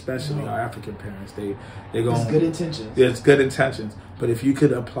wrong, especially our African parents. They're going. It's good intentions. It's good intentions. But if you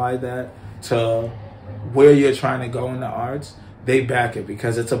could apply that to where you're trying to go in the arts, they back it,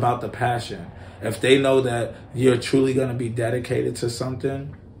 because it's about the passion. If they know that you're truly going to be dedicated to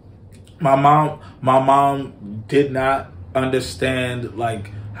something. My mom did not understand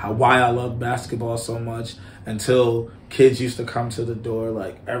like why I love basketball so much until kids used to come to the door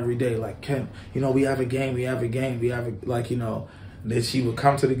like every day, like, Ken, we have a game, then she would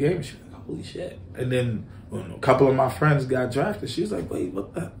come to the game and she'd be like, holy shit. And then when a couple of my friends got drafted, she was like, wait,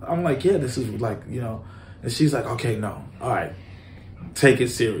 what the? I'm like, yeah, this is like, and she's like, okay, no, all right, take it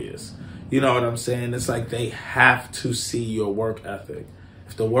serious. You know what I'm saying? It's like they have to see your work ethic.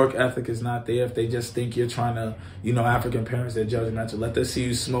 If the work ethic is not there, if they just think you're trying to, African parents, they're judgmental. Let them see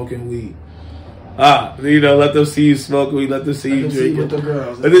you smoking weed. Let them see you smoking weed. Let them see you drinking. With the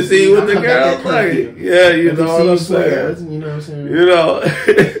girls. Let them see you with the girls. Like, yeah, what I'm saying. You know what I'm saying?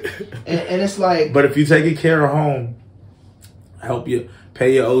 And it's like. But if you're taking care of home, help you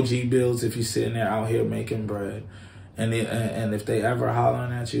pay your OG bills if you're sitting there out here making bread. And if they ever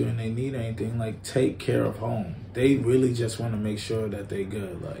hollering at you and they need anything, like, take care of home. They really just want to make sure that they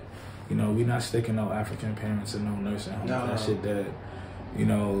good. Like, we're not sticking no African parents in no nursing home. No. That shit dead.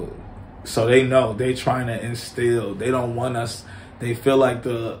 So they know they trying to instill. They don't want us. They feel like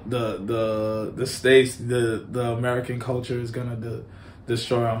the states, the American culture is gonna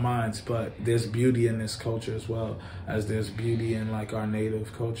destroy our minds. But there's beauty in this culture as well as there's beauty in like our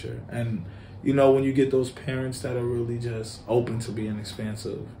native culture. And when you get those parents that are really just open to being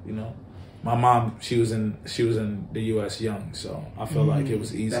expansive, my mom, she was in the U.S. young, so I feel like it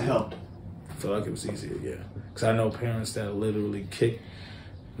was easier. That helped. I feel like it was easier, yeah. Because I know parents that literally kick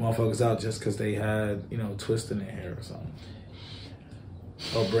motherfuckers out just because they had, twist in their hair or something,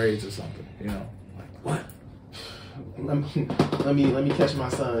 or braids or something. Like what? Let me catch my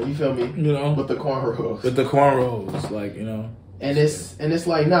son. You feel me? With the cornrows. With the cornrows, like And it's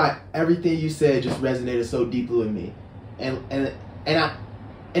like, not everything you said just resonated so deeply with me. And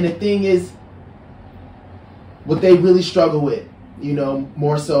the thing is, what they really struggle with, you know,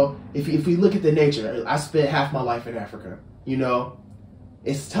 more so, if we look at the nature, I spent half my life in Africa, you know,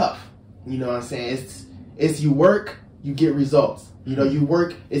 it's tough, you know what I'm saying? It's you work, you get results, you know, you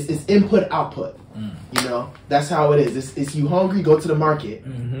work, it's input, output, you know, that's how it is. It's you hungry, go to the market,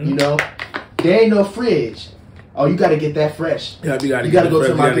 you know, there ain't no fridge. Oh, you got to get that fresh. Yeah, you got to go to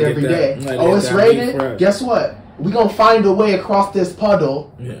the market every day. Oh, it's raining? Guess what? We're going to find a way across this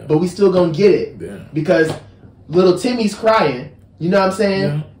puddle, but we still going to get it. Because little Timmy's crying, you know what I'm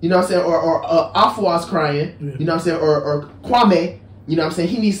saying? You know what I'm saying? Or Afua's crying, you know what I'm saying? Or Kwame, you know what I'm saying?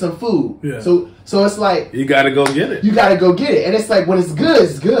 He needs some food. So it's like, you got to go get it. You got to go get it. And it's like, when it's good,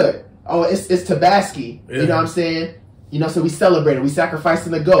 it's good. Oh, it's Tabasco. You know what I'm saying? You know, so we celebrated. We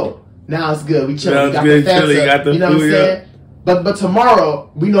sacrificing the goat. Now it's good. We chilling. We got the Fanta. You know what I'm saying? But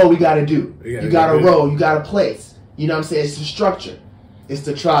tomorrow, we know what we got to do. You got to roll. You got to place. You know what I'm saying? It's the structure. It's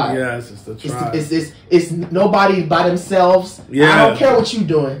the tribe. Yes, it's the tribe. It's nobody by themselves. I don't care what you're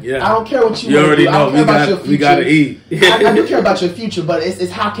doing. I don't care what you already do. know. I don't care about your future. We got to eat. I do care about your future, but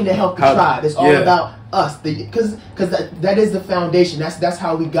it's how can it help the tribe? It's all about us. Because that is the foundation. That's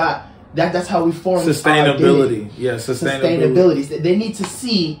how we got. That's how we form sustainability. Sustainability. They need to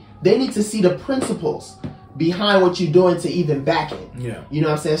see. They need to see the principles behind what you're doing to even back it. You know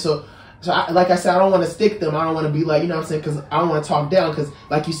what I'm saying? So like I said, I don't want to stick them. I don't want to be like, you know what I'm saying? Because I don't want to talk down. Because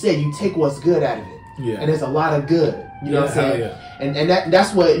like you said, you take what's good out of it. And there's a lot of good. You know what I'm saying? And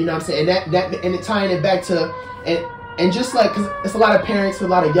that's what, you know what I'm saying? And and it tying it back to, and just like, because there's a lot of parents, a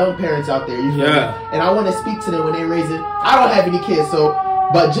lot of young parents out there. You feel me? And I want to speak to them when they're raising. I don't have any kids, so,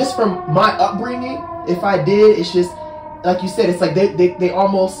 but just from my upbringing, if I did, it's just, like you said, it's like they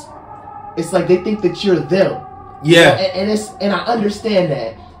almost, it's like they think that you're them. You know? And I understand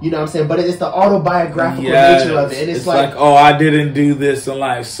that. You know what I'm saying? But it's the autobiographical nature of it. And it's like, oh, I didn't do this in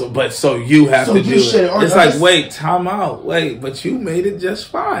life, so you have to do it. It's like, wait, time out. Wait, but you made it just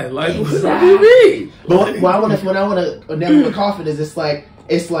fine. Like, what do you mean? But when I want to nail the coffin is it's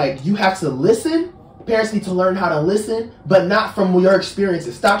like you have to listen. Parents need to learn how to listen, but not from your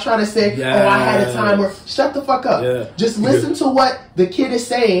experiences. Stop trying to say, oh, I had a time where, shut the fuck up. Just listen to what the kid is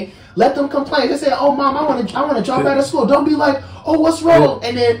saying. Let them complain. They say, oh, mom, I want to drop out of school. Don't be like, oh, what's wrong?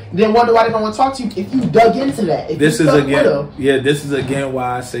 And then wonder why they don't want to talk to you if you dug into that. If this is again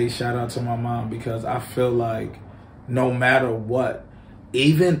why I say shout out to my mom, because I feel like no matter what,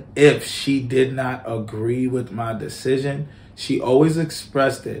 even if she did not agree with my decision, she always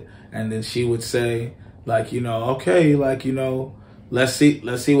expressed it. And then she would say, like, you know, okay, like, you know, let's see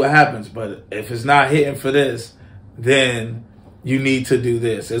what happens. But if it's not hitting for this, then you need to do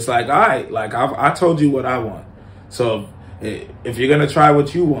this. It's like, all right, like I told you what I want. So if you're gonna try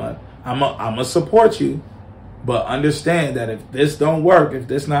what you want, I'm gonna support you, but understand that if this don't work, if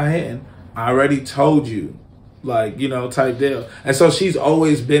this not hitting, I already told you, like, you know, type deal. And so she's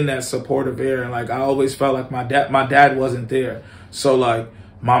always been that supportive ear, and like I always felt like my dad wasn't there. So like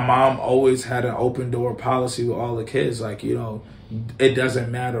my mom always had an open door policy with all the kids. Like, you know, it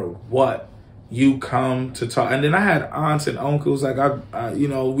doesn't matter what, you come to talk. And then I had aunts and uncles. Like I you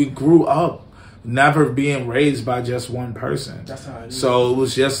know, we grew up never being raised by just one person. That's how it is. So it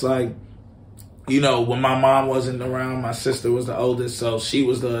was just like, you know, when my mom wasn't around, my sister was the oldest, so she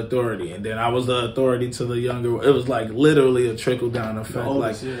was the authority, and then I was the authority to the younger. It was like literally a trickle down effect.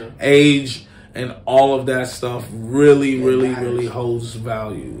 Oldest, like age and all of that stuff really holds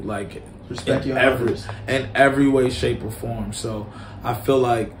value. Like respect in every way, shape, or form. So I feel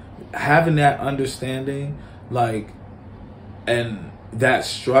like having that understanding, like, and that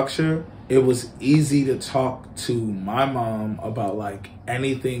structure, it was easy to talk to my mom about like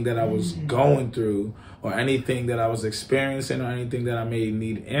anything that I was going through or anything that I was experiencing or anything that I may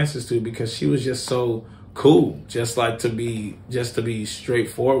need answers to, because she was just so cool. Just to be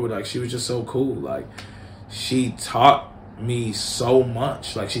straightforward. Like, she was just so cool. Like, she taught me so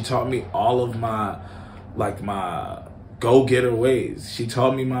much. Like, she taught me all of my go-getter ways. She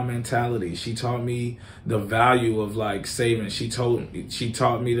taught me my mentality. She taught me the value of like saving. She taught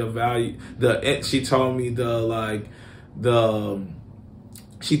me the value. She taught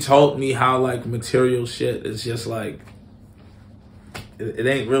me how like material shit is just like, it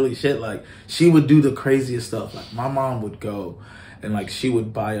ain't really shit. Like, she would do the craziest stuff. Like, my mom would go and like she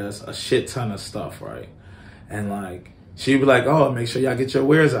would buy us a shit ton of stuff, right? And like she'd be like, oh, make sure y'all get your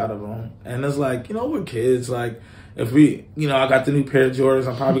wares out of them. And it's like, you know, we're kids, like, if we, you know, I got the new pair of Jordans,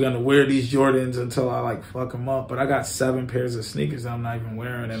 I'm probably going to wear these Jordans until I like fuck them up. But I got 7 pairs of sneakers that I'm not even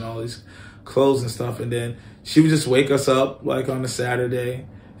wearing and all these clothes and stuff. And then she would just wake us up like on a Saturday.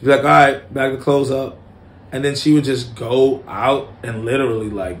 She'd be like, all right, bag the clothes up. And then she would just go out and literally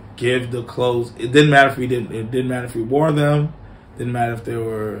like give the clothes. It didn't matter if we didn't. It didn't matter if we wore them. Didn't matter if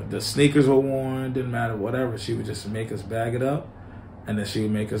the sneakers were worn. Didn't matter whatever. She would just make us bag it up, and then she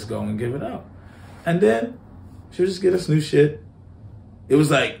would make us go and give it up. And then she would just get us new shit. It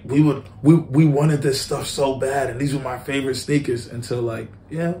was like we wanted this stuff so bad, and these were my favorite sneakers. Until like,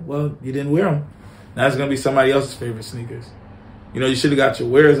 yeah, well, you didn't wear them. Now it's gonna be somebody else's favorite sneakers. You know, you should have got your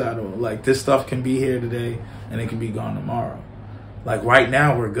wares out of them. Like, this stuff can be here today, and it can be gone tomorrow. Like, right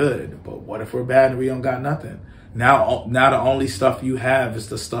now, we're good. But what if we're bad and we don't got nothing? Now the only stuff you have is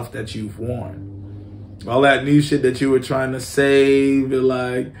the stuff that you've worn. All that new shit that you were trying to save and,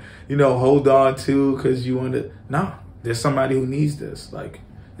 like, you know, hold on to because you wanted... No, there's somebody who needs this. Like,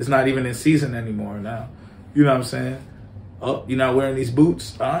 it's not even in season anymore now. You know what I'm saying? Oh, you're not wearing these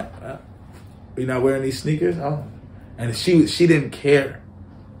boots? All right. You're not wearing these sneakers? Oh. And she didn't care.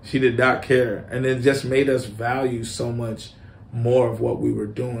 She did not care. And it just made us value so much more of what we were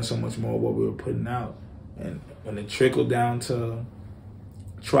doing, so much more of what we were putting out. And when it trickled down to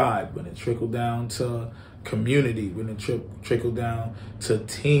tribe, when it trickled down to community, when it trickled down to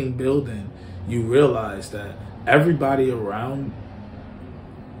team building, you realize that everybody around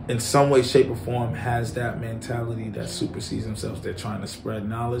in some way, shape, or form has that mentality that supersedes themselves. They're trying to spread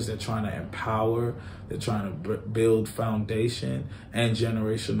knowledge. They're trying to empower. They're trying to build foundation and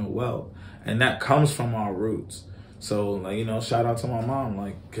generational wealth. And that comes from our roots. So, like, you know, shout out to my mom,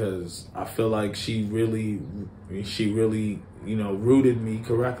 like, because I feel like she really, you know, rooted me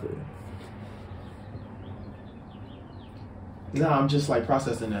correctly. No, I'm just, like,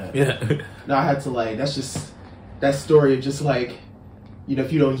 processing that. Yeah. No, I had to, like, that's just, that story of just, like, you know,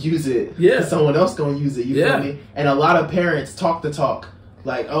 if you don't use it, yeah, someone else gonna use it. You feel me? And a lot of parents talk the talk,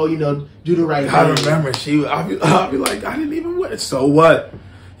 like, oh, you know, do the right thing. I remember I'll be like, I didn't even wear it. So what?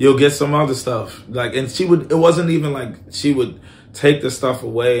 You'll get some other stuff. Like, and it wasn't even like she would take the stuff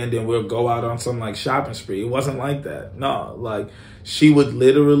away and then we'll go out on some like shopping spree. It wasn't like that. No, like she would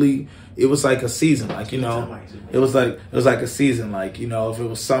literally, it was like a season. Like, you know, it was like a season. Like, you know, if it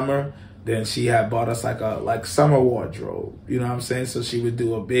was summer, then she had bought us like summer wardrobe. You know what I'm saying? So she would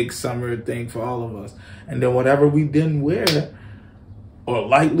do a big summer thing for all of us. And then whatever we didn't wear or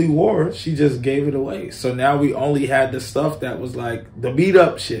lightly wore, she just gave it away. So now we only had the stuff that was like the beat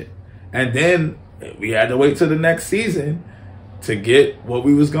up shit. And then we had to wait till the next season to get what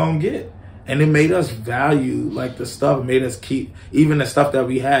we was going to get. And it made us value like the stuff. It made us keep, even the stuff that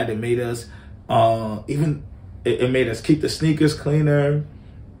we had, it made us, it made us keep the sneakers cleaner.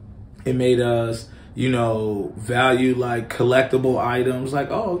 It made us, you know, value like collectible items. Like,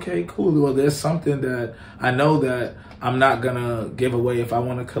 oh, okay, cool. Well, there's something that I know that I'm not going to give away if I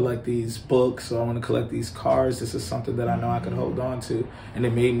want to collect these books or I want to collect these cards. This is something that I know I can hold on to. And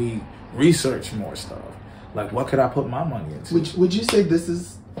it made me research more stuff. Like, what could I put my money into? Would you say this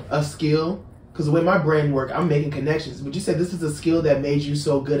is a skill? Because the way my brain works, I'm making connections. Would you say this is a skill that made you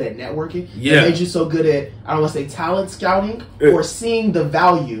so good at networking? Yeah. That made you so good at, I don't want to say talent scouting, or seeing the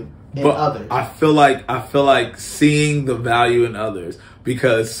value in others? I feel like seeing the value in others,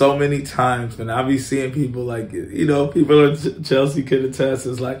 because so many times when I be seeing people like, you know, people in Chelsea could attest,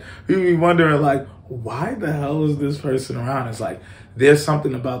 it's like, people be wondering like, why the hell is this person around? It's like, there's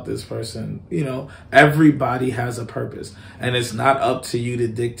something about this person, you know, everybody has a purpose, and it's not up to you to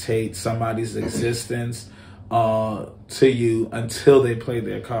dictate somebody's existence to you until they play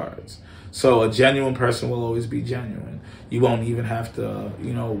their cards. So a genuine person will always be genuine. You won't even have to,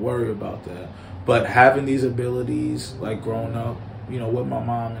 you know, worry about that. But having these abilities, like growing up, you know, with my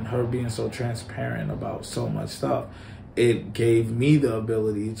mom and her being so transparent about so much stuff, it gave me the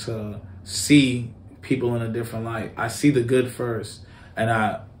ability to see people in a different light. I see the good first, and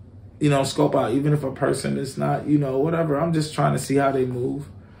I, you know, scope out, even if a person is not, you know, whatever, I'm just trying to see how they move.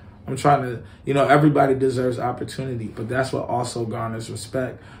 I'm trying to, you know, everybody deserves opportunity, but that's what also garners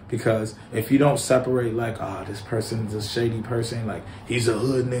respect. Because if you don't separate like, this person is a shady person, like he's a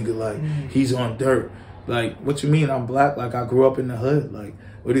hood nigga, like he's on dirt. Like, what you mean? I'm black. Like, I grew up in the hood. Like,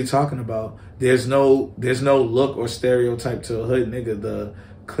 what are you talking about? There's no look or stereotype to a hood nigga. The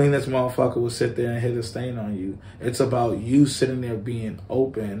cleanest motherfucker will sit there and hit a stain on you. It's about you sitting there being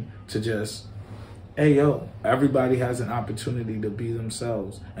open to just, hey, yo, everybody has an opportunity to be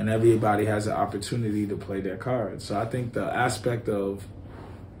themselves, and everybody has an opportunity to play their cards. So I think the aspect of,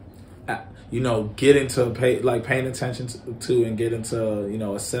 you know, getting to paying attention to and getting to, you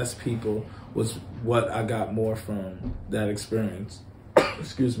know, assess people was what I got more from that experience.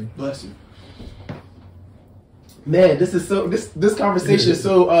 Excuse me. Bless you. Man, this conversation is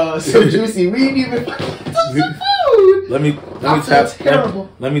so juicy. We ain't even touch the food. Let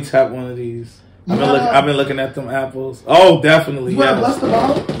me tap one of these. I've been looking at them apples. Oh, definitely. You want to bless the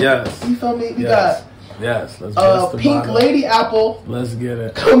bottle? Yes. You feel me? We got let's bless the pink bottle. lady apple. Let's get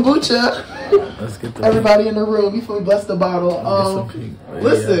it. Kombucha. Let's get the everybody in the room. You feel me? Bless the bottle.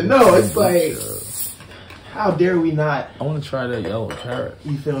 Listen, no, it's like, how dare we not? I want to try that yellow carrot.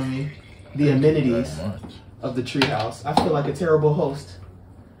 You feel me? The amenities of the treehouse. I feel like a terrible host.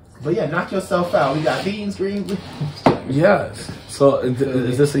 But yeah, knock yourself out. We got beans, green. Yes. So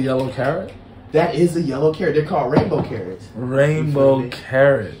is this a yellow carrot? That is a yellow carrot. They're called rainbow carrots. Rainbow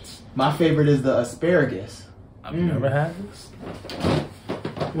carrots. My favorite is the asparagus. I've never had this.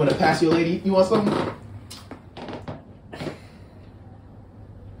 You want to pass your lady? You want something?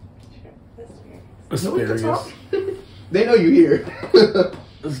 Asparagus. They know you here.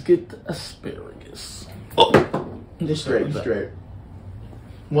 Let's get the asparagus. Just straight.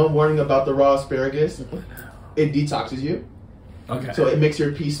 One warning about the raw asparagus: it detoxes you. Okay. So it makes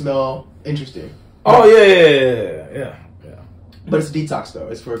your pee smell interesting. Oh yeah. But it's detox though.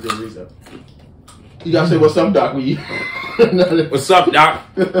 It's for a good reason. You gotta say what's up, Doc. When you What's up, Doc?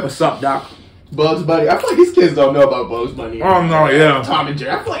 What's up, Doc? Bugs Bunny. I feel like these kids don't know about Bugs Bunny. Oh no, yeah. Tom and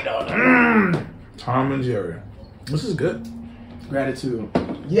Jerry. I feel like no. Tom and Jerry. This is good. Gratitude.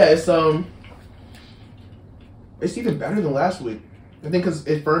 Yeah, it's even better than last week. I think because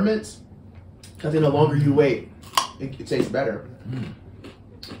it ferments. I think the longer you wait, it tastes better.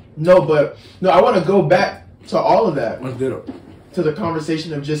 No, I want to go back to all of that. Let's get it. To the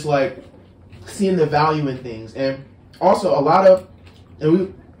conversation of just like seeing the value in things, and also a lot of,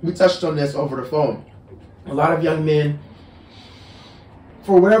 and we touched on this over the phone. A lot of young men,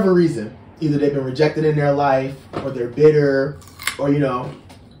 for whatever reason, either they've been rejected in their life, or they're bitter, or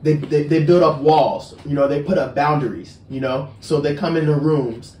they build up walls. They put up boundaries. So they come into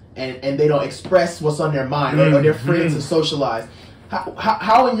rooms and they don't express what's on their mind, or they're afraid to socialize.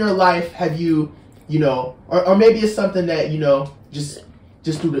 How in your life have you, or maybe it's something that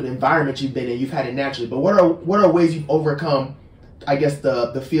just through the environment you've been in, you've had it naturally. But what are ways you've overcome, I guess,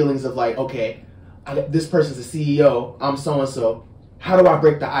 the feelings of like, okay, this person's a CEO, I'm so and so. How do I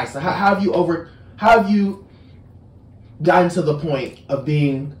break the ice? How have you gotten to the point of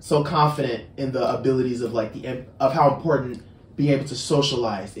being so confident in the abilities of of how important being able to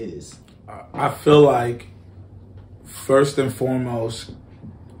socialize is? I feel like first and foremost,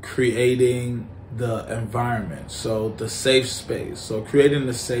 creating the environment, so the safe space. So creating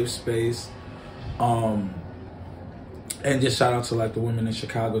the safe space, and just shout out to like the women in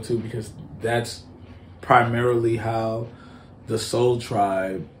Chicago too, because that's primarily how the Soul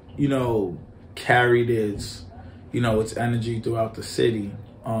Tribe, carried its, its energy throughout the city.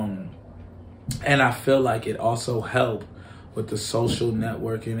 And I feel like it also helped with the social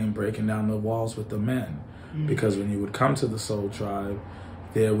networking and breaking down the walls with the men. Because when you would come to the Soul Tribe,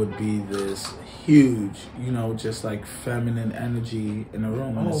 there would be this huge, just like feminine energy in the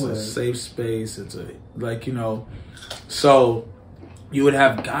room. And it's a safe space. It's so you would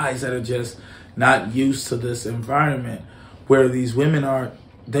have guys that are just not used to this environment where these women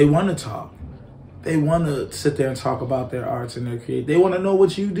they want to talk. They want to sit there and talk about their arts and their create. They want to know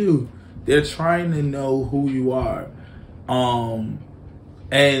what you do. They're trying to know who you are.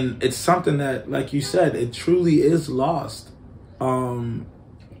 And it's something that, like you said, it truly is lost in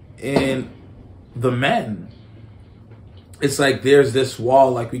the men. It's like there's this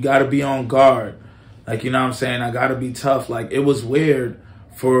wall, like we got to be on guard. Like, you know what I'm saying? I got to be tough. Like, it was weird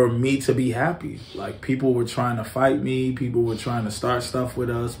for me to be happy. Like, people were trying to fight me. People were trying to start stuff with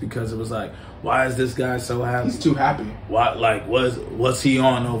us because it was like, why is this guy so happy? He's too happy. What, like, what's he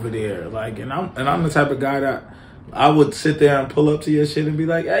on over there? Like, and I'm the type of guy that I would sit there and pull up to your shit and be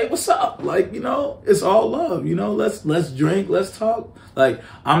like, hey, what's up? Like, it's all love. Let's drink, let's talk. Like,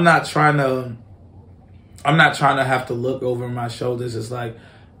 I'm not trying to have to look over my shoulders. It's like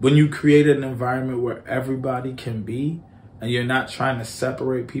when you create an environment where everybody can be, and you're not trying to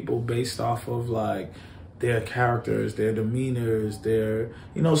separate people based off of like their characters, their demeanors, their,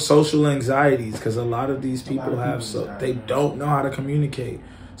 social anxieties. Because a lot of these people they don't know how to communicate.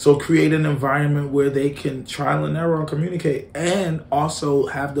 So create an environment where they can trial and error and communicate, and also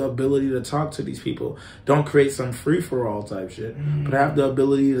have the ability to talk to these people. Don't create some free-for-all type shit, but have the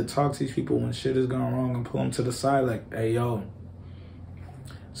ability to talk to these people when shit is going wrong and pull them to the side like, hey, yo,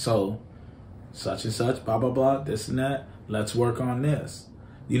 so such and such, blah, blah, blah, this and that. Let's work on this.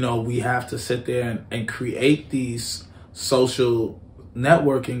 We have to sit there and create these social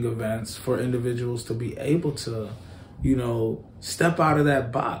networking events for individuals to be able to, you know, step out of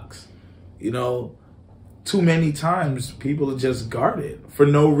that box. You know, too many times people are just guarded for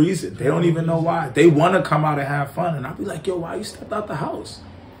no reason. They don't even know why. They want to come out and have fun. And I'll be like, yo, why you stepped out the house?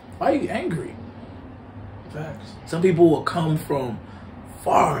 Why are you angry? Facts. Some people will come from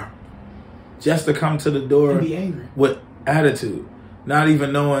far just to come to the door And be angry. with attitude. Not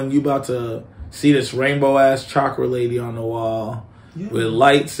even knowing you about to see this rainbow-ass chocolate lady on the wall with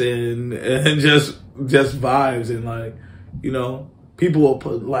lights and just vibes. And, like, you know, people will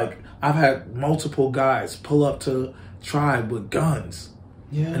put, like, I've had multiple guys pull up to Tribe with guns.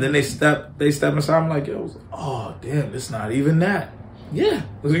 Yeah. And then they step inside. I'm like, yo, oh, damn, it's not even that. Yeah,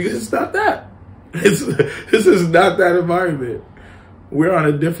 it's not that. This is not that environment. We're on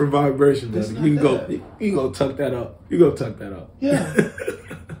a different vibration, buddy. You can go tuck that up. You go tuck that up. Yeah.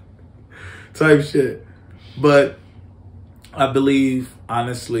 Type shit. But I believe,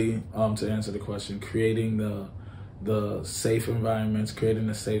 honestly, to answer the question, creating the safe environments, creating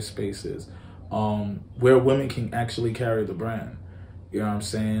the safe spaces, where women can actually carry the brand. You know what I'm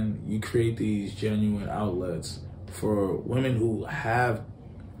saying? You create these genuine outlets for women who have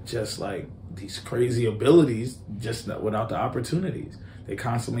just like these crazy abilities, just without the opportunities. They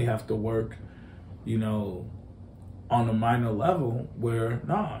constantly have to work, you know, on a minor level where,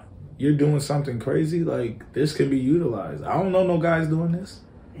 nah, you're doing something crazy, like this can be utilized. I don't know no guys doing this.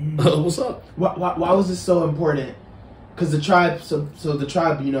 What's up? Why was this so important? Because the tribe, so the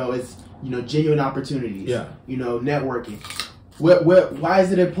tribe, you know, is, you know, genuine opportunities. Yeah. You know, networking. Why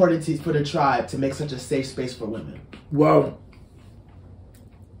is it important for the tribe to make such a safe space for women? Well,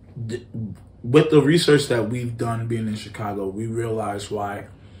 with the research that we've done being in Chicago, we realized why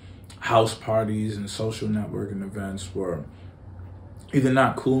house parties and social networking events were either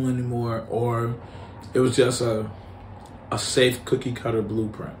not cool anymore or it was just a safe cookie cutter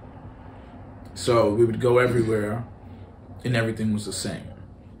blueprint. So we would go everywhere and everything was the same.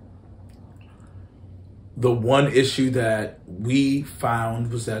 The one issue that we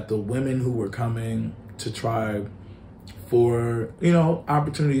found was that the women who were coming to Tribe for, you know,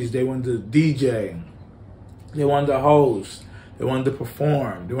 opportunities, they wanted to DJ, they wanted to host, they wanted to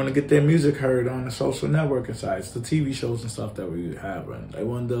perform, they wanted to get their music heard on the social networking sites, the TV shows and stuff that we have. And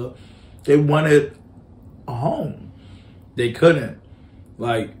they wanted a home. They couldn't.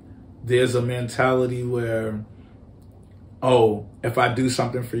 Like, there's a mentality where, oh, if I do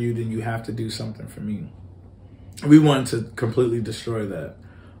something for you, then you have to do something for me. We wanted to completely destroy that.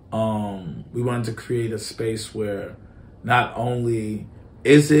 We wanted to create a space where not only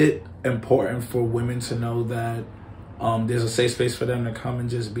is it important for women to know that there's a safe space for them to come and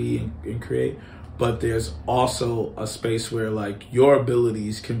just be and create, but there's also a space where like your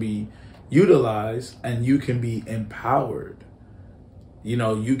abilities can be utilized and you can be empowered. You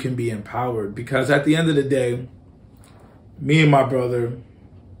know, you can be empowered because at the end of the day, me and my brother,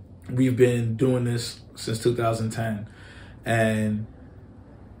 we've been doing this since 2010. And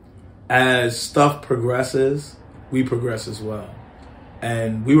as stuff progresses, we progress as well.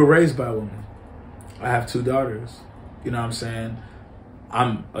 And we were raised by women. I have 2 daughters. You know what I'm saying?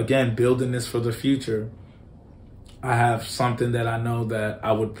 I'm, again, building this for the future. I have something that I know that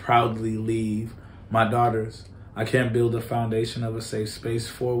I would proudly leave my daughters. I can't build a foundation of a safe space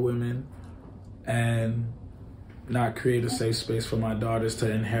for women and not create a safe space for my daughters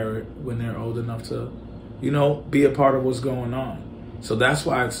to inherit when they're old enough to, you know, be a part of what's going on. So that's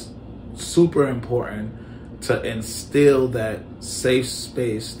why it's super important to instill that safe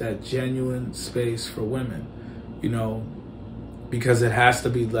space, that genuine space for women, you know, because it has to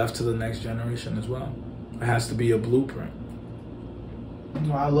be left to the next generation as well. It has to be a blueprint.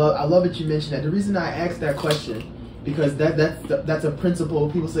 I love that you mentioned that. The reason I asked that question, because that's a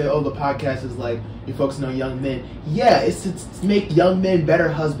principle. People say, oh, the podcast is like you're focusing on young men. Yeah, it's to make young men better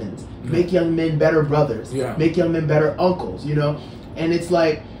husbands, make young men better brothers, make young men better uncles, you know? And it's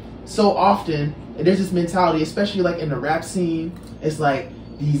like, so often, there's this mentality, especially like in the rap scene, it's like,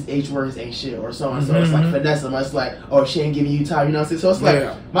 these H words ain't shit or so and so. It's like finesse them. It's like, oh, she ain't giving you time, you know what I'm saying? So it's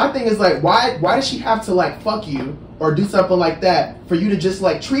like, my thing is like, why does she have to like fuck you or do something like that for you to just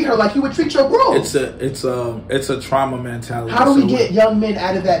like treat her like you would treat your bro? It's a trauma mentality. How do we get young men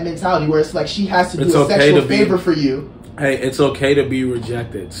out of that mentality where it's like she has to do a sexual favor for you? Hey, it's okay to be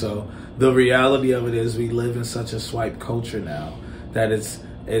rejected. So the reality of it is we live in such a swipe culture now that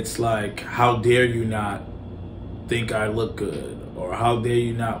it's like, how dare you not think I look good? Or how dare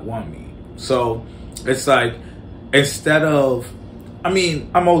you not want me? So it's like, instead of, I mean,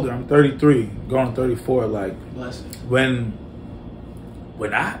 I'm older, I'm 33, going 34. Like, when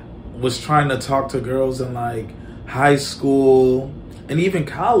I was trying to talk to girls in like high school And even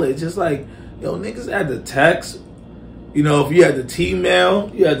college, it's like, yo, niggas had to text. You know, if you had the T-mail,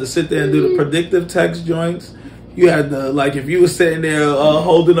 you had to sit there and do the predictive text joints. You had to, like, if you were sitting there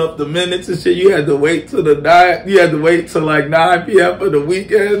holding up the minutes and shit, you had to wait till the night. You had to wait till like 9 p.m. for the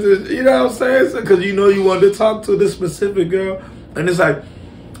weekends. And, you know what I'm saying? Because you know you wanted to talk to this specific girl. And it's like,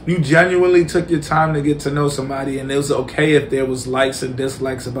 you genuinely took your time to get to know somebody. And it was okay if there was likes and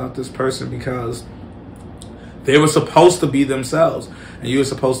dislikes about this person because they were supposed to be themselves. And you were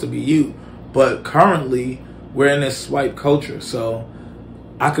supposed to be you. But currently, we're in this swipe culture. So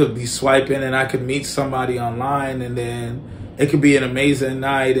I could be swiping and I could meet somebody online and then it could be an amazing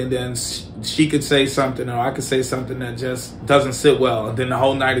night and then she could say something or I could say something that just doesn't sit well and then the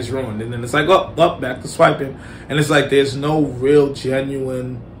whole night is ruined. And then it's like, oh, back to swiping. And it's like there's no real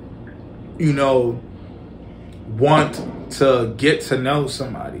genuine, you know, want to get to know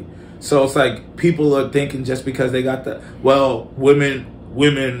somebody. So it's like people are thinking just because they got the, well, women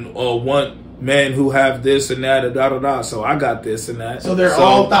want men who have this and that, and da da da. So I got this and that. So they're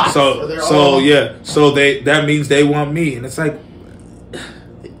all thoughts. So that means they want me, and it's like,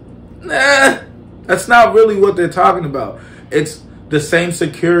 nah, that's not really what they're talking about. It's the same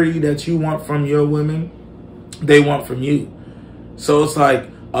security that you want from your women, they want from you. So it's like,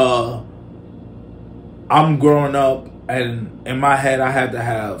 I'm growing up, and in my head, I had to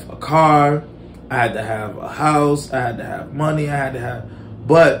have a car, I had to have a house, I had to have money,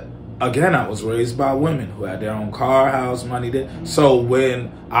 but again, I was raised by women who had their own car, house, money. So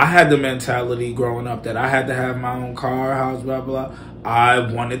when I had the mentality growing up that I had to have my own car, house, blah, blah, I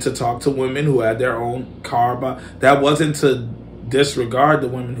wanted to talk to women who had their own car. But that wasn't to disregard the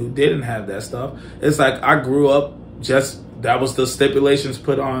women who didn't have that stuff. It's like I grew up that was the stipulations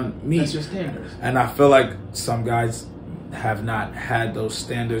put on me. That's your standards. And I feel like some guys have not had those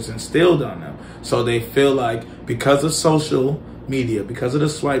standards instilled on them. So they feel like because of social media, because of the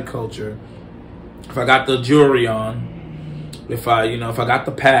swipe culture, if I got the jewelry on, if I got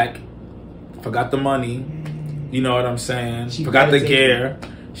the pack, if I got the money, you know what I'm saying? If I got the gear,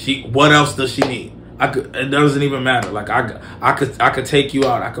 what else does she need? It doesn't even matter. Like I could take you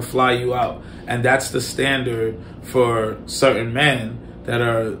out, I could fly you out. And that's the standard for certain men that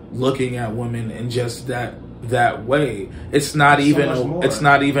are looking at women in just that way. It's not even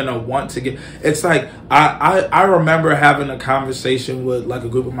a want to get. It's like I remember having a conversation with like a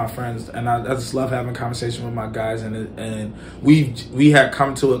group of my friends, and I just love having a conversation with my guys, and we had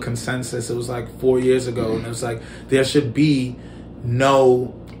come to a consensus. It was like 4 years ago, and it was like there should be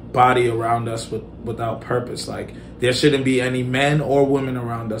no body around us without purpose. Like there shouldn't be any men or women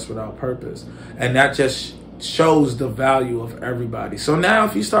around us without purpose, and that just shows the value of everybody. So now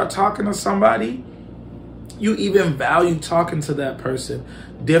if you start talking to somebody, you even value talking to that person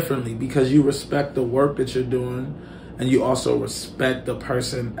differently because you respect the work that you're doing, and you also respect the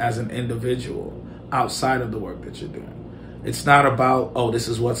person as an individual outside of the work that you're doing. It's not about, oh, this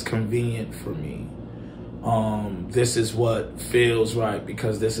is what's convenient for me. This is what feels right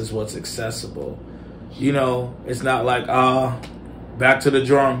because this is what's accessible. You know, it's not like, back to the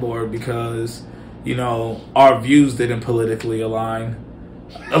drawing board because, you know, our views didn't politically align.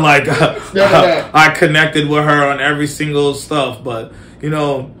 Like, I connected with her on every single stuff, but, you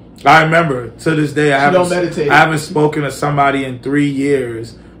know, I remember to this day, I haven't spoken to somebody in 3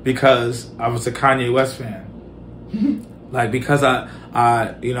 years because I was a Kanye West fan. Like, because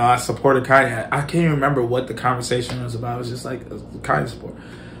I supported Kanye. I can't even remember what the conversation was about. It was just like Kanye support.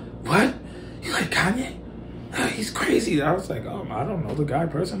 What? You like Kanye? He's crazy. I was like, I don't know the guy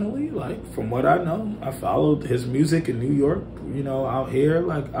personally. Like, from what I know, I followed his music in New York, you know, out here.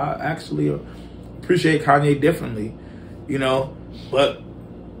 Like, I actually appreciate Kanye differently, you know, but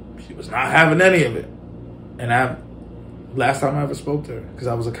she was not having any of it. And last time I ever spoke to her, because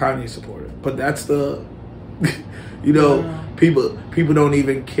I was a Kanye supporter. But that's the, you know, people don't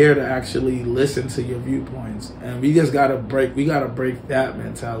even care to actually listen to your viewpoints. And we just gotta break that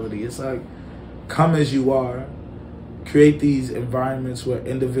mentality. It's like, come as you are, create these environments where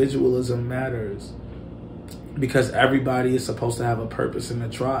individualism matters, because everybody is supposed to have a purpose in the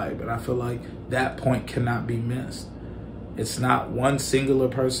tribe. And I feel like that point cannot be missed. It's not one singular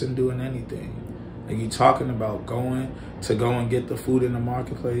person doing anything. And you talking about going and get the food in the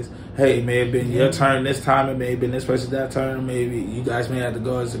marketplace. Hey, it may have been your turn this time. It may have been this person's that turn. Maybe you guys may have to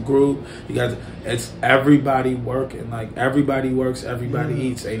go as a group. It's everybody working. Like, everybody works, everybody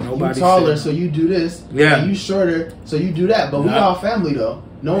eats. Ain't nobody you taller, so you do this. Yeah. And you shorter, so you do that. But we all family, though.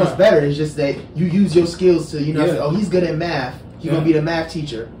 No one's better. It's just that you use your skills to, you know, say, oh, he's good at math. You're gonna be the math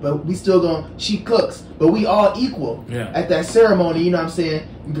teacher, but we still gonna. She cooks, but we all equal. At that ceremony, you know what I'm saying?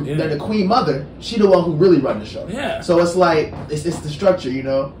 The queen mother, she the one who really run the show. So it's like it's the structure, you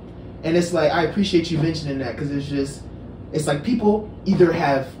know, and it's like I appreciate you mentioning that because it's like people either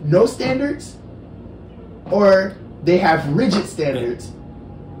have no standards or they have rigid standards.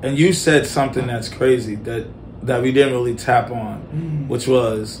 And you said something that's crazy that we didn't really tap on, which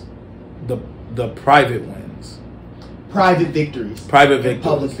was the private wins. Private victories. Private victories.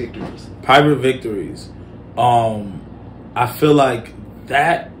 Public victories. Private victories. I feel like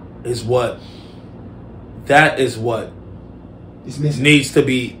that is what needs to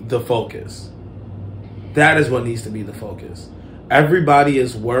be the focus. That is what needs to be the focus. Everybody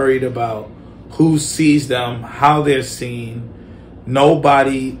is worried about who sees them, how they're seen.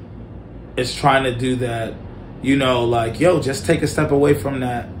 Nobody is trying to do that. You know, like, yo, just take a step away from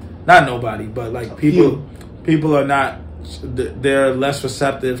that. Not nobody, but like people are not, they're less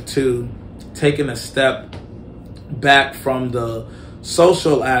receptive to taking a step back from the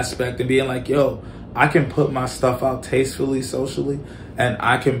social aspect and being like, yo, I can put my stuff out tastefully, socially, and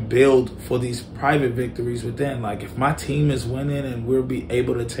I can build for these private victories within. Like, if my team is winning and we'll be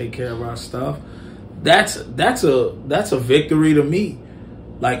able to take care of our stuff, that's a victory to me.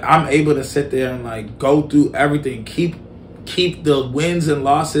 Like, I'm able to sit there and like go through everything, keep the wins and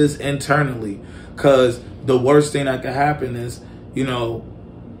losses internally, because the worst thing that could happen is, you know,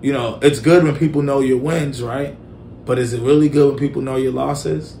 it's good when people know your wins, right? But is it really good when people know your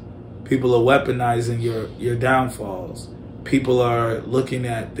losses? People are weaponizing your downfalls. People are looking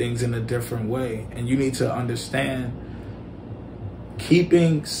at things in a different way. And you need to understand,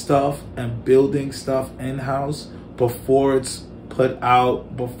 keeping stuff and building stuff in-house before it's put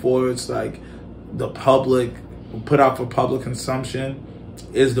out, before it's like the public, put out for public consumption,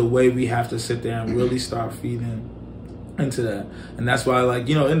 is the way we have to sit there and really start feeding into that. And that's why, like,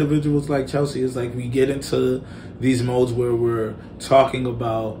 you know, individuals like Chelsea, is like we get into these modes where we're talking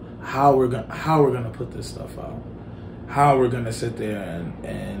about how we're gonna put this stuff out, how we're gonna sit there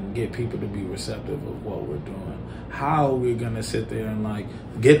and get people to be receptive of what we're doing, how we're gonna sit there and like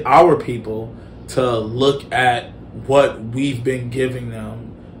get our people to look at what we've been giving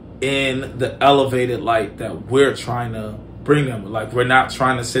them in the elevated light that we're trying to bring them. Like, we're not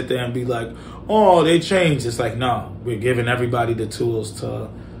trying to sit there and be like, oh, they changed. It's like, no, we're giving everybody the tools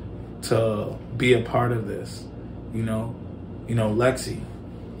to be a part of this. You know, Lexi,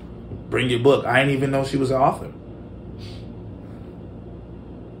 bring your book. I didn't even know she was an author.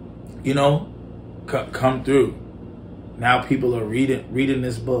 You know, come through. Now people are reading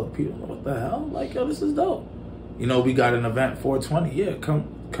this book. People, what the hell? Like, yo, this is dope. You know, we got an event 420. Yeah,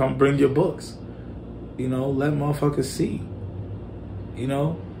 come bring your books. You know, let motherfuckers see. You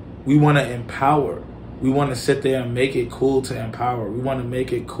know, we want to empower. We want to sit there and make it cool to empower. We want to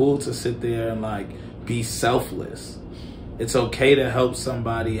make it cool to sit there and like be selfless. It's okay to help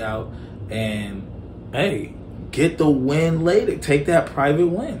somebody out and, hey, get the win later. Take that private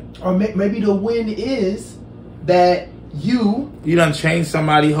win. Or maybe the win is that you done changed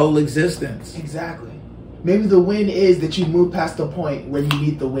somebody's whole existence. Exactly. Maybe the win is that you move past the point where you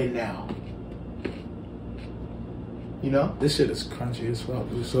need the win now. You know? This shit is crunchy as fuck.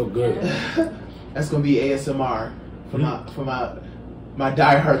 It's so good. That's gonna be ASMR for my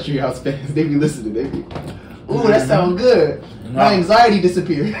diehard TribeHouse fans. They be listening. They be, ooh, that sounds good. No. My anxiety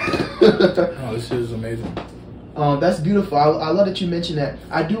disappeared. Oh, this shit is amazing. That's beautiful. I love that you mentioned that.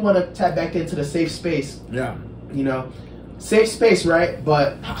 I do want to tap back into the safe space. Yeah. You know, safe space, right?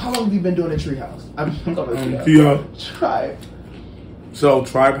 But how long have you been doing a TribeHouse? I'm going to Tribe. So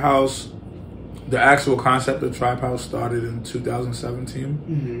TribeHouse, the actual concept of TribeHouse started in 2017.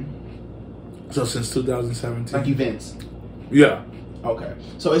 Mm-hmm. So since 2017. Like events? Yeah. Okay.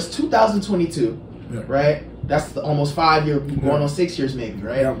 So it's 2022, right? That's almost 5 years, going on 6 years maybe,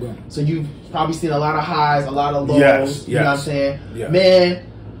 right? Yeah. So you've probably seen a lot of highs, a lot of lows. You know what I'm saying? Yeah. Man,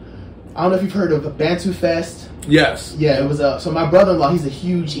 I don't know if you've heard of Bantu Fest. Yes. Yeah, it was so my brother-in-law, he's a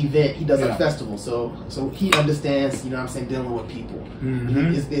huge event. He does a festival, so he understands, you know what I'm saying, dealing with people.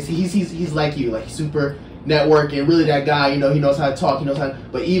 Mm-hmm. He's like you, like super networking, really that guy, you know, he knows how to talk, he knows how,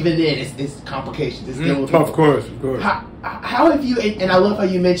 but even then it's complications. It's dealing with people. Of course. How have you, and I love how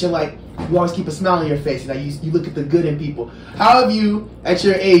you mentioned, like, you always keep a smile on your face, and you look at the good in people. How have you, at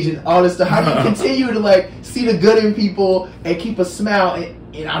your age and all this stuff, how do you continue to like see the good in people and keep a smile?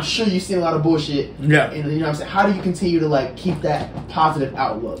 And I'm sure you've seen a lot of bullshit. Yeah. And you know what I'm saying? How do you continue to like keep that positive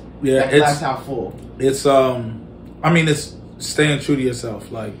outlook? Yeah. That glass half full. It's it's staying true to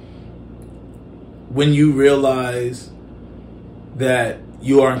yourself. Like, when you realize that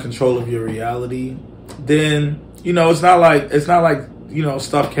you are in control of your reality, then you know, it's not like you know,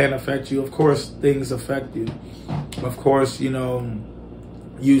 stuff can't affect you. Of course, things affect you. Of course, you know,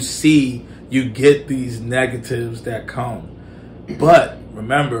 you get these negatives that come. But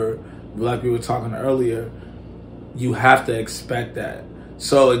remember, like we were talking earlier, you have to expect that.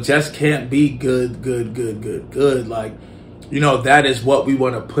 So it just can't be good. Like, you know, that is what we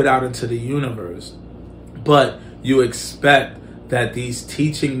want to put out into the universe. But you expect that these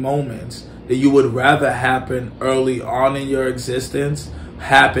teaching moments that you would rather happen early on in your existence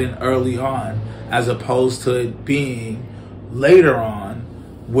happen early on, as opposed to it being later on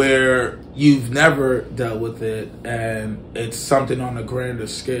where you've never dealt with it and it's something on a grander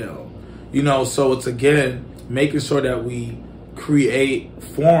scale. You know, so it's again making sure that we create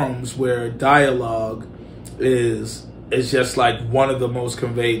forums where dialogue is just like one of the most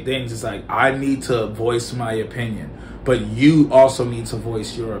conveyed things. It's like, I need to voice my opinion, but you also need to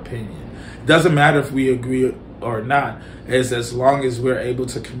voice your opinion. It doesn't matter if we agree or not, as long as we're able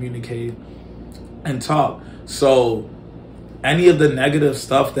to communicate and talk. So any of the negative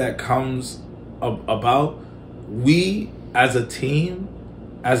stuff that comes about, we as a team,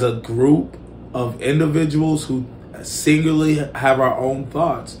 as a group of individuals who singularly have our own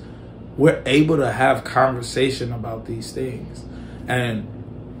thoughts, we're able to have conversation about these things. And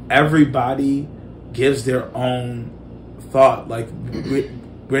everybody gives their own thought. Like,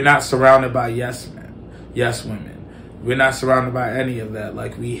 we're not surrounded by yes men, yes women. We're not surrounded by any of that.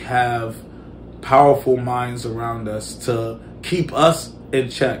 Like, we have powerful minds around us to keep us in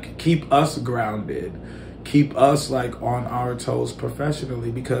check, keep us grounded, keep us like on our toes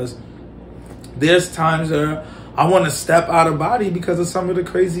professionally, because there's times where I want to step out of body because of some of the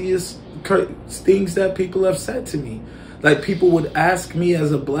craziest things that people have said to me. Like, people would ask me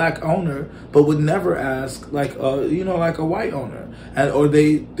as a black owner, but would never ask like like a white owner, and or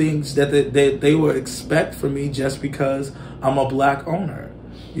they things that they would expect from me just because I'm a black owner.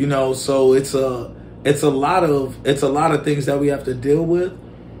 You know, so it's a lot of things that we have to deal with,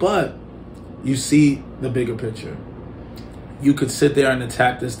 but you see the bigger picture. You could sit there and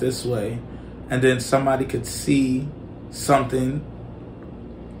attack this way, and then somebody could see something,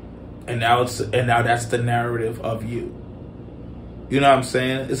 and now that's the narrative of you. You know what I'm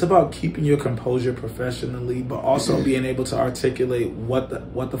saying? It's about keeping your composure professionally, but also being able to articulate what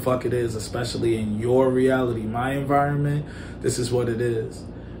the fuck it is, especially in your reality. My environment, this is what it is.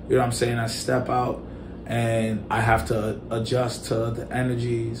 You know what I'm saying? I step out and I have to adjust to the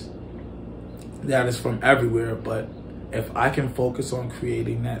energies that is from everywhere. But if I can focus on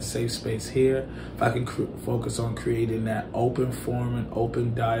creating that safe space here, if I can focus on creating that open forum and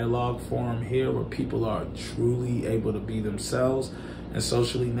open dialogue forum here where people are truly able to be themselves and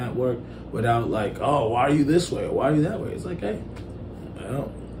socially network without like, oh, why are you this way or why are you that way? It's like, hey, well,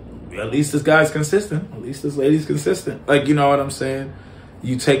 at least this guy's consistent. At least this lady's consistent. Like, you know what I'm saying?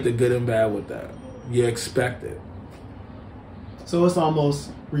 You take the good and bad with that. You expect it. So it's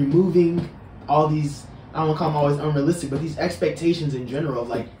almost removing all these, I don't want to call them always unrealistic, but these expectations in general of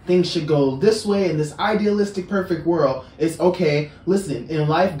like things should go this way in this idealistic perfect world. It's okay, listen, in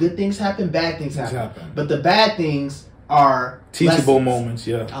life good things happen, bad things happen. But the bad things are teachable lessons. Moments,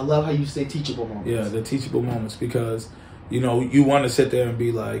 yeah. I love how you say teachable moments. Yeah, the teachable moments, because you know, you want to sit there and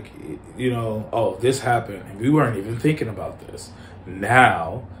be like, you know, oh, this happened and we weren't even thinking about this.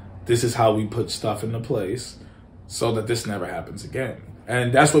 Now, this is how we put stuff into place so that this never happens again.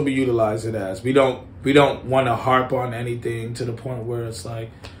 And that's what we utilize it as. We don't want to harp on anything to the point where it's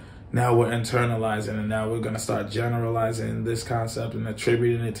like, now we're internalizing and now we're going to start generalizing this concept and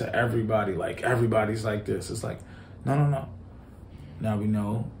attributing it to everybody. Like, everybody's like this. It's like, no. Now we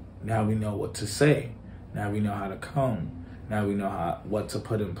know what to say. Now we know how to come. Now we know what to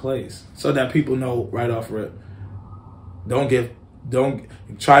put in place so that people know right off rip. Don't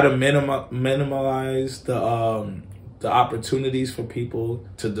try to minimize the opportunities for people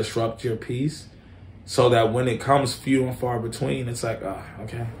to disrupt your peace, so that when it comes few and far between, it's like, oh,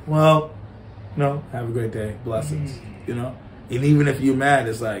 okay, well, no, have a great day, blessings, you know. And even if you're mad,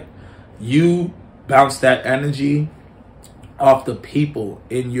 it's like you bounce that energy off the people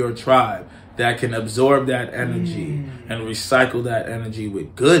in your tribe that can absorb that energy and recycle that energy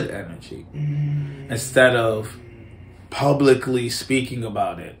with good energy, instead of publicly speaking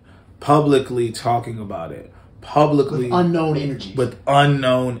about it, publicly talking about it, publicly with unknown energy, with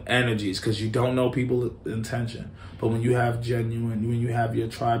unknown energies, because you don't know people's intention. But when you have when you have your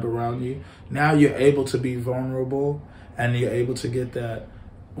tribe around you, now you're able to be vulnerable and you're able to get that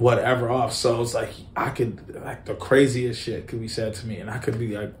whatever off. So it's like, I could, like, the craziest shit could be said to me and I could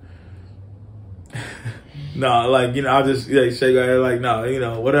be like, No, like, I'll just shake my head like,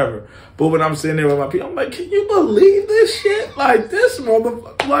 no, whatever. But when I'm sitting there with my people, I'm like, can you believe this shit? Like, this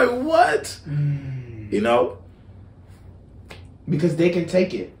motherfucker, like, what? Because they can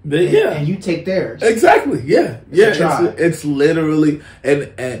take it. And you take theirs. Exactly, yeah. It's literally,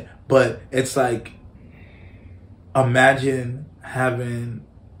 but it's like, imagine having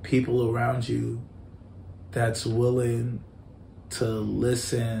people around you that's willing to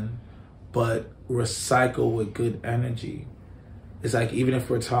listen, but recycle with good energy. It's like, even if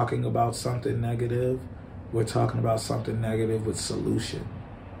we're talking about something negative, we're talking about something negative with solution.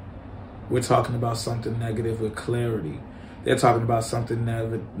 We're talking about something negative with clarity. They're talking about something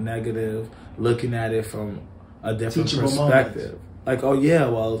negative, looking at it from a different perspective. Like, oh yeah,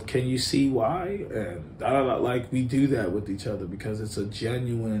 well, can you see why? And like, we do that with each other because it's a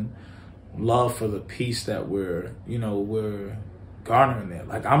genuine love for the peace that we're garnering there.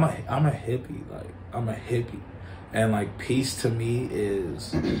 Like, I'm a hippie. Like, I'm a hippie. And like, peace to me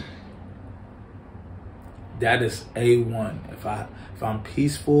is that is A1. If I'm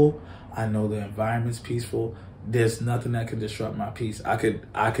peaceful, I know the environment's peaceful. There's nothing that can disrupt my peace. I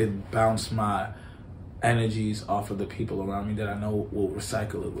could bounce my energies off of the people around me that I know will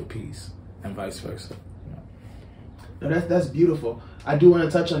recycle it with peace, and vice versa. No, that's beautiful. I do want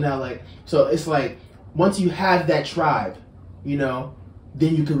to touch on that. Like, so it's like, once you have that tribe, then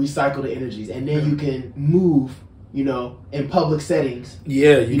you can recycle the energies, and then you can move, in public settings.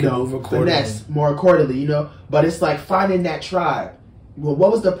 Yeah, you can move accordingly. Finesse more accordingly, But it's like finding that tribe. Well,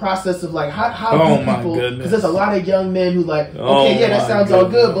 what was the process of like, how do people, because there's a lot of young men who like, okay, yeah, that sounds all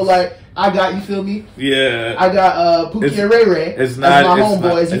good, but like, I got, you feel me? Yeah. I got Pookie and Ray Ray. It's not, my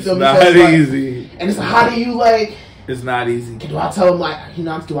homeboys, you feel me? It's not easy. And it's like, how do you like, it's not easy. do I tell them like,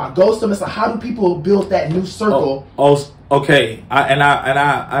 do I ghost them? It's like, how do people build that new circle? Okay.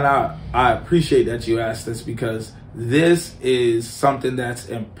 I appreciate that you asked this, because this is something that's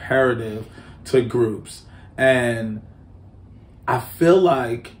imperative to groups. And I feel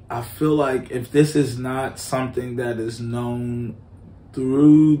like if this is not something that is known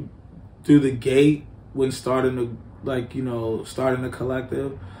through the gate when starting a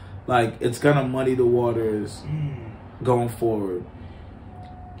collective, like, it's gonna muddy the waters going forward.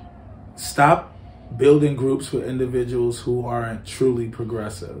 Stop building groups with individuals who aren't truly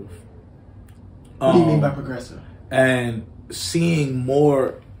progressive. What do you mean by progressive? And seeing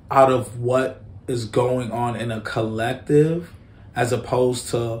more out of what is going on in a collective as opposed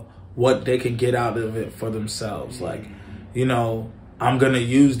to what they can get out of it for themselves. Like, I'm going to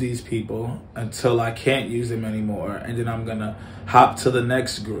use these people until I can't use them anymore. And then I'm going to hop to the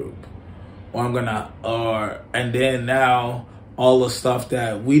next group. And then now all the stuff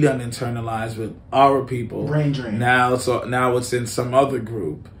that we done internalize with our people. Brain drain. Now it's in some other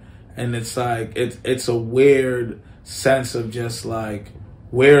group. And it's like, it's a weird sense of just like,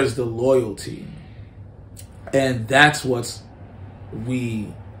 where's the loyalty? And that's what's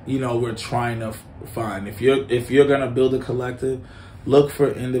we're trying to find. If you're gonna build a collective, look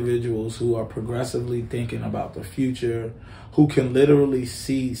for individuals who are progressively thinking about the future, who can literally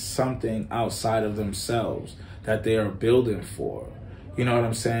see something outside of themselves that they are building for. You know what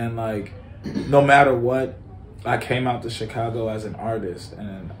I'm saying? Like, no matter what, I came out to Chicago as an artist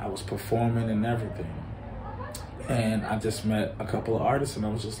and I was performing and everything. And I just met a couple of artists and I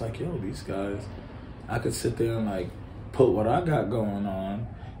was just like, yo, these guys, I could sit there and like put what I got going on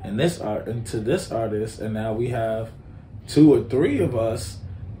in this art into this artist, and now we have 2 or 3 of us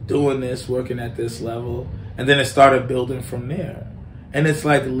doing this, working at this level, and then it started building from there. And it's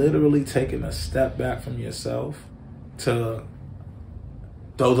like literally taking a step back from yourself to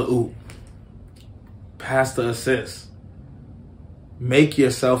throw the oop, pass the assist, make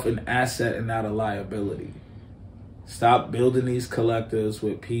yourself an asset and not a liability. Stop building these collectives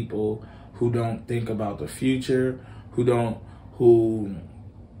with people who don't think about the future, who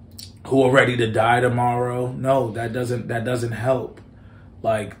are ready to die tomorrow. No, that doesn't help.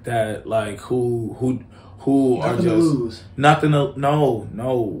 Like that, like who nothing are just to lose. Nothing to,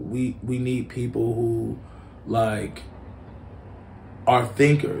 no. We need people who like are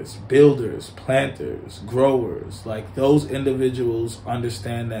thinkers, builders, planters, growers. Like, those individuals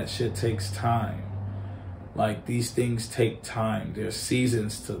understand that shit takes time. Like, these things take time. There's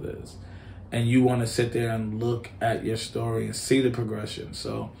seasons to this. And you want to sit there and look at your story and see the progression.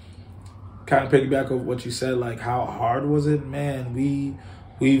 So, kind of piggyback on what you said, like, how hard was it? Man,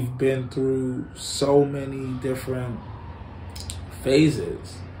 we've been through so many different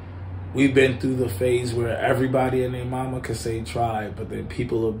phases. We've been through the phase where everybody and their mama could say tribe, but then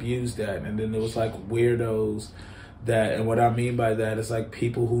people abused that. And then there was, like, weirdos that, and what I mean by that is like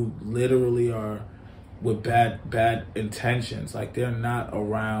people who literally are with bad intentions. Like they're not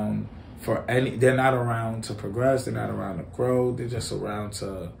around they're not around to progress, they're not around to grow, they're just around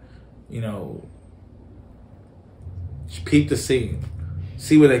to, you know, peep the scene,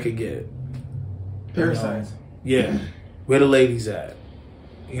 see where they could get. Parasites. You know? Yeah. Where the ladies at?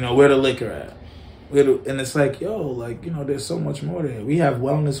 You know, where the liquor at? And it's like, yo, like, you know, there's so much more there. We have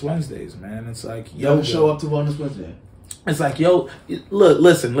Wellness Wednesdays, man. It's like, yo, show up to Wellness Wednesday. It's like, yo, look,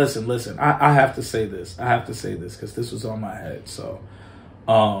 listen. I have to say this. Because this was on my head. So,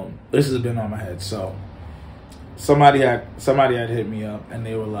 this has been on my head. So, somebody had hit me up and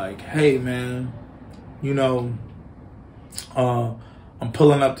they were like, hey, man, you know, I'm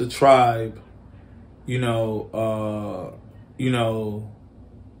pulling up the tribe, you know,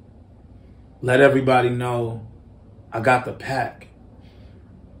 let everybody know I got the pack.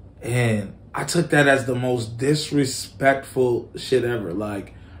 And I took that as the most disrespectful shit ever.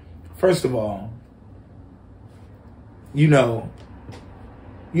 Like, first of all, you know,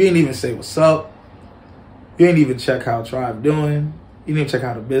 you ain't even say what's up. You ain't even check how Tribe doing. You didn't even check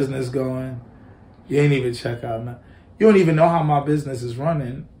how the business going. You ain't even check out. You don't even know how my business is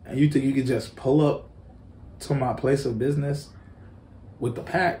running. And you think you could just pull up to my place of business with the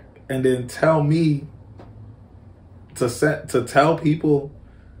pack and then tell me to tell people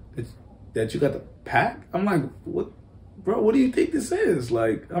that you got the pack? I'm like, what, bro? What do you think this is?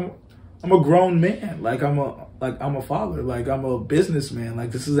 Like, I'm a grown man. Like, I'm a father. Like, I'm a businessman.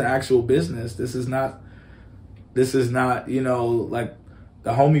 Like, this is an actual business. This is not, you know, like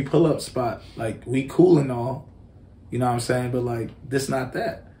the homie pull up spot. Like, we cool and all, you know what I'm saying? But like, this not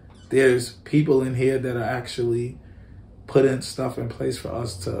that. There's people in here that are actually putting stuff in place for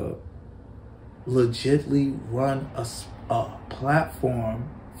us to legitly run a platform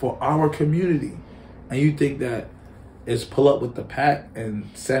for our community. And you think that it's pull up with the pack and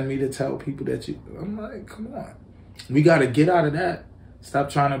send me to tell people that you... I'm like, come on. We got to get out of that. Stop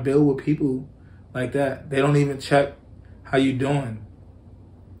trying to build with people like that. They don't even check how you doing.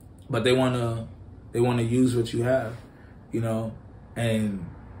 But they want to use what you have, you know? And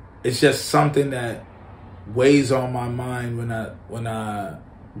it's just something that weighs on my mind when I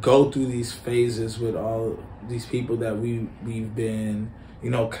go through these phases with all these people that we've been, you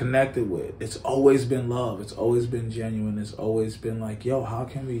know, connected with. It's always been love. It's always been genuine. It's always been like, yo, how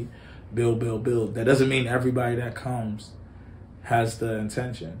can we build? That doesn't mean everybody that comes has the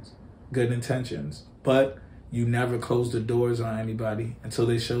intentions, good intentions. But you never close the doors on anybody until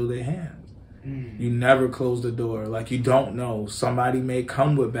they show their hands. You never close the door. Like, you don't know. Somebody may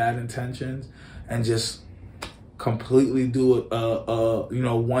come with bad intentions and just completely do a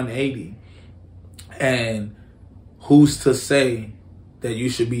 180. And who's to say that you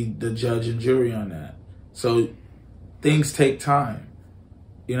should be the judge and jury on that? So things take time.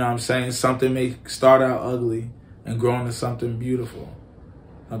 You know what I'm saying? Something may start out ugly and grow into something beautiful.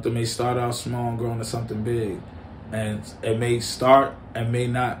 Something may start out small and grow into something big. And it may start and may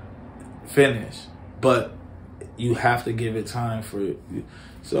not finish, but you have to give it time for it.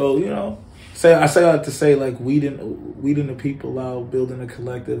 So, you know, I say that to say, like, weeding the people out, building a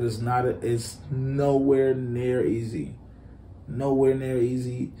collective it's nowhere near easy. Nowhere near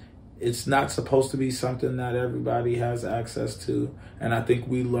easy. It's not supposed to be something that everybody has access to. And I think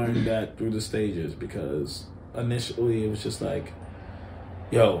we learned that through the stages, because initially it was just like,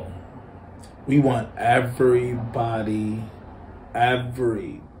 yo, we want everybody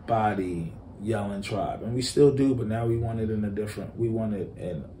yelling Tribe, and we still do, but now we want it we want it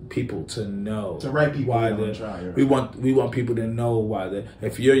in people to know, the right people why yelling Tribe. We want people to know why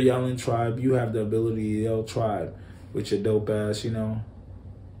if you're yelling Tribe, you have the ability to yell Tribe with your dope ass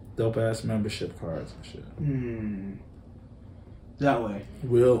membership cards and shit. That way.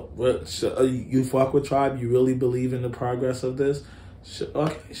 You fuck with Tribe? You really believe in the progress of this?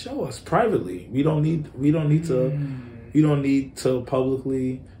 Okay, show us privately. We don't need to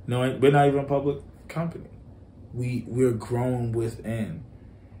publicly. No, we're not even a public company. We're grown within,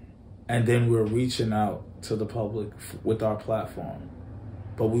 and then we're reaching out to the public with our platform.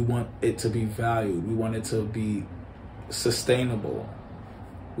 But we want it to be valued. We want it to be sustainable.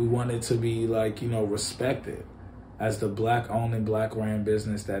 We want it to be, like, you know, respected as the Black-owned and Black-ran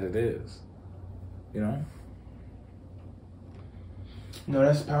business that it is. You know? No,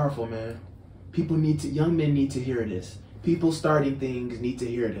 that's powerful, man. Young men need to hear this. People starting things need to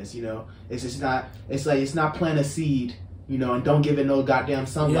hear this, you know? It's not plant a seed, you know, and don't give it no goddamn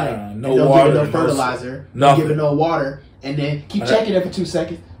sunlight. Yeah, no don't water, give it no fertilizer. Don't give it no water. And then keep checking it for 2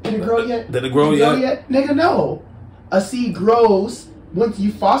 seconds. Did it grow yet? Did it grow yet? Nigga, no. A seed grows once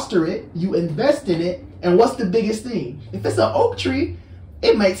you foster it, you invest in it, And what's the biggest thing? If it's an oak tree,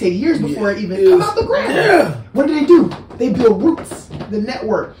 it might take years before it even comes out the ground. Yeah. What do? They build roots, the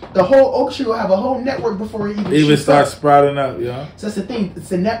network. The whole oak tree will have a whole network before it even starts sprouting up. Yeah. So that's the thing. It's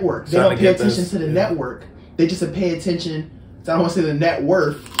the network. They don't pay attention to the network. They just pay attention. I don't want to say the net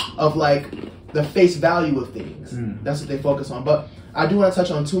worth of like the face value of things. That's what they focus on. But I do want to touch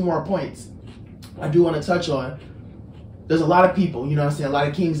on 2 more points. I do want to touch on. There's a lot of people, you know what I'm saying, a lot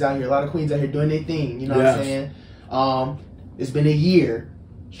of kings out here, a lot of queens out here doing their thing, you know what I'm saying. It's been a year,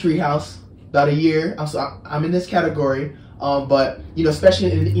 TribeHouse, about a year. I'm in this category, but you know,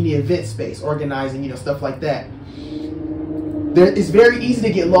 especially in the event space, organizing, you know, stuff like that. It's very easy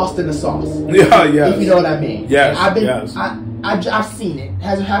to get lost in the sauce. If you know what I mean. Yes. I've seen it. It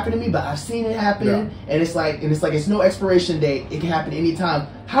hasn't happened to me, but I've seen it happen. Yeah. And it's like it's no expiration date. It can happen anytime.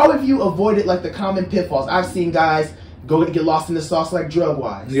 How have you avoided like the common pitfalls? I've seen guys get lost in the sauce like drug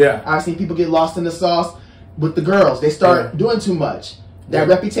wise. Yeah. I've seen people get lost in the sauce with the girls. They start doing too much. That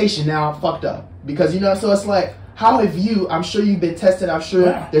reputation now fucked up. Because, you know, so it's like, how have you, I'm sure you've been tested, I'm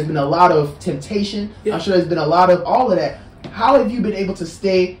sure there's been a lot of temptation, I'm sure there's been a lot of all of that. How have you been able to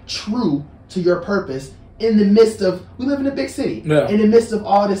stay true to your purpose in the midst of, we live in a big city, in the midst of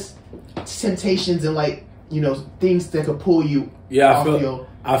all this temptations and like, you know, things that could pull you off your...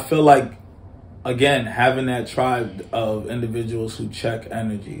 I feel like, again, having that tribe of individuals who check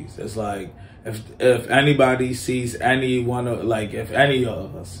energies, it's like, if anybody sees any one of, like, if any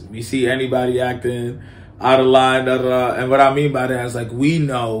of us, we see anybody acting out of line, and what I mean by that is like, we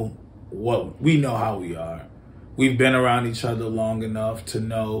know how we are. We've been around each other long enough to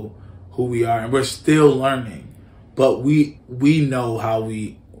know who we are, and we're still learning. But we know how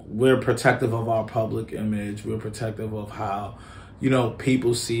we're protective of our public image. We're protective of how, you know,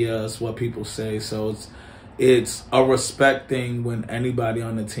 people see us, what people say. So it's a respect thing when anybody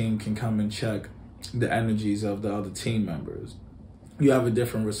on the team can come and check the energies of the other team members. You have a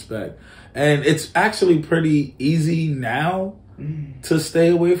different respect. And it's actually pretty easy now to stay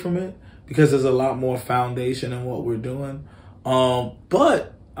away from it because there's a lot more foundation in what we're doing.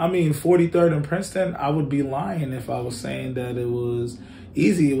 But, I mean, 43rd and Princeton, I would be lying if I was saying that it was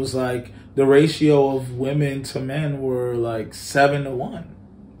easy. It was like the ratio of women to men were like 7-1.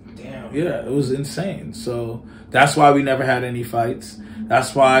 Damn. Yeah, it was insane. So that's why we never had any fights.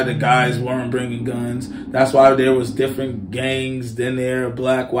 That's why the guys weren't bringing guns. That's why there was different gangs in there,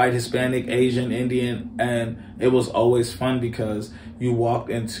 black, white, Hispanic, Asian, Indian, and it was always fun because you walked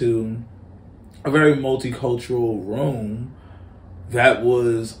into a very multicultural room that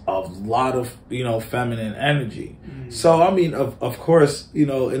was a lot of, you know, feminine energy. So, I mean, of course, you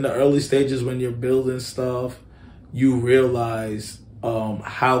know, in the early stages when you're building stuff, you realize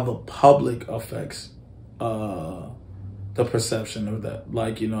how the public affects the perception of that.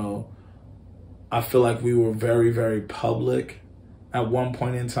 Like, you know, I feel like we were very, very public at one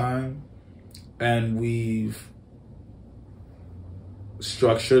point in time, and we've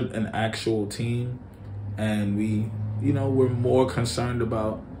structured an actual team, and we, you know, we're more concerned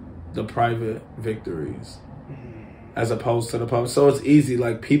about the private victories as opposed to the public. So it's easy.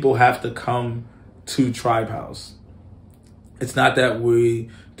 Like, people have to come to TribeHouse. It's not that we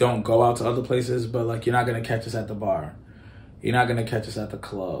don't go out to other places, but like, you're not going to catch us at the bar. You're not going to catch us at the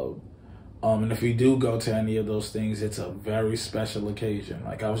club. And if we do go to any of those things, it's a very special occasion.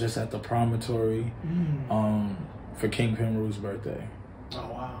 Like, I was just at the promontory for King Penru's birthday. Oh,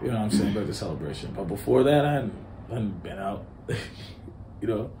 wow. You know what I'm saying? Birthday celebration. But before that, I hadn't been out. you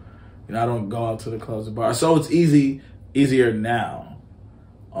know, I don't go out to the clubs and bars. So it's easier now.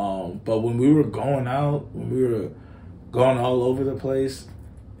 But when we were going out, when we were going all over the place,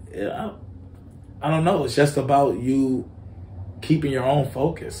 I don't know. It's just about you keeping your own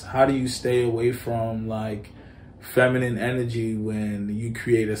focus. How do you stay away from like feminine energy when you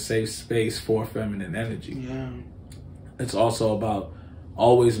create a safe space for feminine energy? Yeah. It's also about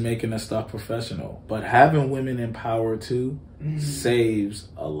always making the stuff professional, but having women in power too saves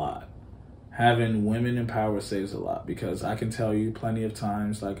a lot. Having women in power saves a lot, because I can tell you plenty of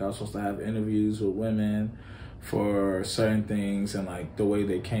times, like, I was supposed to have interviews with women for certain things, and like the way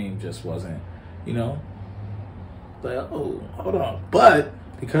they came just wasn't, you know, like, oh, hold on. But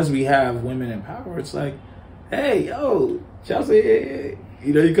because we have women in power, it's like, hey, yo, Chelsea,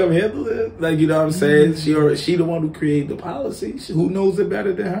 you know, you come handle it. Like, you know what I'm saying? She the one who created the policy. Who knows it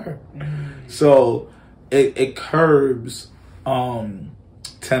better than her? So it curbs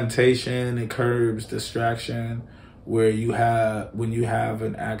temptation. It curbs distraction. When you have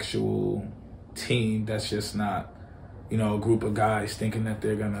an actual team that's just not, you know, a group of guys thinking that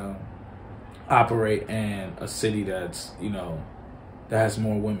they're gonna operate in a city that's, you know, that has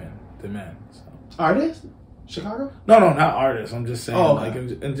more women than men. So. Artists? Chicago? No, not artists. I'm just saying, okay.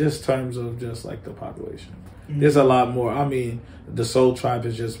 like, in just terms of just, like, the population. There's a lot more. I mean, the Soul Tribe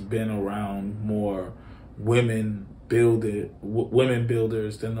has just been around more women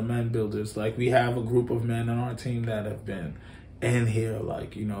builders than the men builders. Like, we have a group of men on our team that have been in here,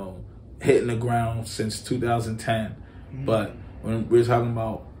 like, you know, hitting the ground since 2010. But when we're talking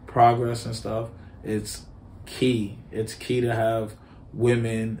about progress and stuff, it's key. It's key to have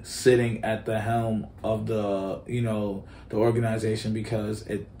women sitting at the helm of the, you know, the organization, because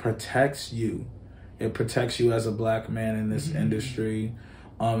it protects you. It protects you as a black man in this industry,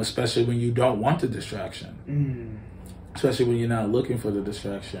 especially when you don't want the distraction. Especially when you're not looking for the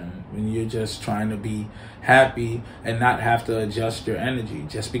distraction, when you're just trying to be happy and not have to adjust your energy.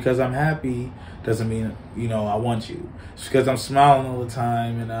 Just because I'm happy doesn't mean, you know, I want you. Just because I'm smiling all the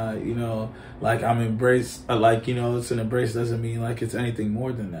time and, you know, like I'm embraced, like, you know, it's an embrace doesn't mean like it's anything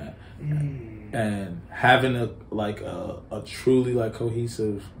more than that. And having a truly like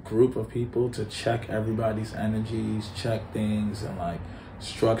cohesive group of people to check everybody's energies, check things, and like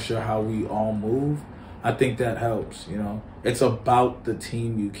structure how we all move, I think that helps. You know, it's about the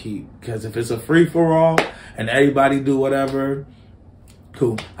team you keep, because if it's a free for all and everybody do whatever,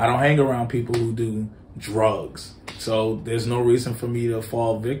 cool. I don't hang around people who do drugs, so there's no reason for me to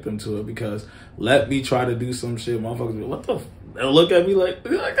fall victim to it, because let me try to do some shit, motherfuckers be, what the they'll look at me like,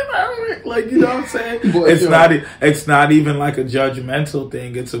 you know what I'm saying? It's not even like a judgmental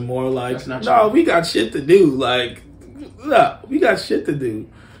thing. It's a more like, no, we got shit to do. Like, no, we got shit to do.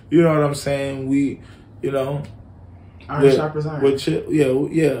 You know what I'm saying? We, you know, we're chill.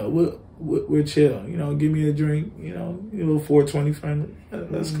 Yeah, we're chill. You know, give me a drink. You know, a little 420 friendly.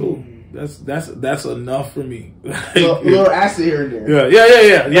 That's cool. That's enough for me. Like, a little acid here and there.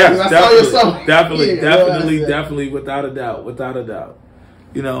 Yeah. Definitely, without a doubt.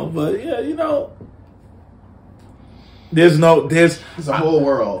 You know, but yeah, you know, there's a whole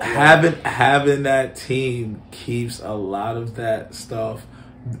world. Having that team keeps a lot of that stuff.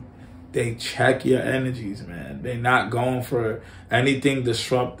 They check your energies, man. They're not going for anything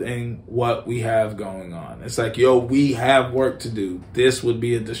disrupting what we have going on. It's like, yo, we have work to do. This would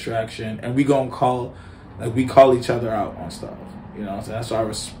be a distraction, and we call each other out on stuff. You know, so that's why I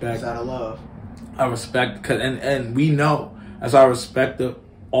respect. That's out of love. I respect, and we know, as I respect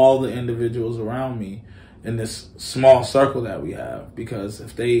all the individuals around me in this small circle that we have, because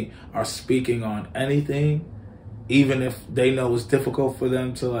if they are speaking on anything, even if they know it's difficult for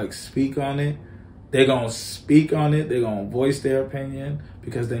them to like speak on it, they're going to speak on it. They're going to voice their opinion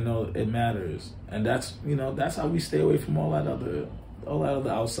because they know it matters. And that's, you know, that's how we stay away from all that other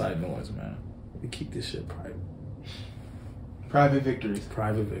outside noise, man. We keep this shit private. Private victories.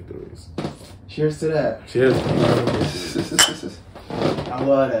 Private victories. Cheers to that. Cheers to private victories. I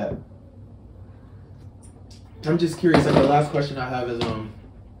love that. I'm just curious. Like, the last question I have is,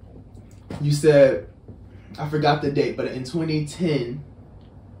 you said, I forgot the date, but in 2010,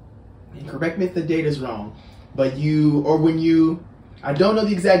 and correct me if the date is wrong, but I don't know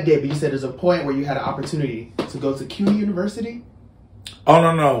the exact date, but you said there's a point where you had an opportunity to go to CUNY University? Oh,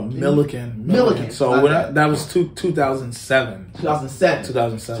 no. Millikan. So that was 2007.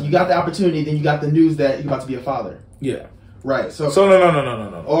 2007. So you got the opportunity, then you got the news that you're about to be a father. Yeah. Right. So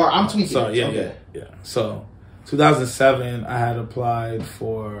no. Or I'm tweaking. So, yeah. So 2007, I had applied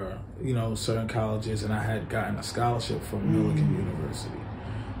for, you know, certain colleges, and I had gotten a scholarship from Millikan University,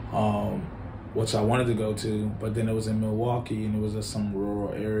 which I wanted to go to, but then it was in Milwaukee, and it was in some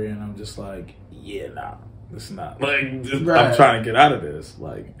rural area, and I'm just like, yeah, nah, it's not. Like, I'm trying to get out of this.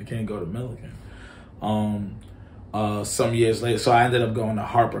 Like, I can't go to Millikan. Some years later, so I ended up going to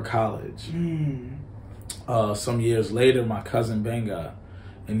Harper College. Some years later, my cousin Benga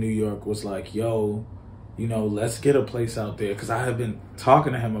in New York was like, yo, you know, let's get a place out there. Because I had been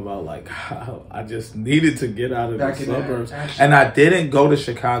talking to him about, like, how I just needed to get out of the suburbs. And I didn't go to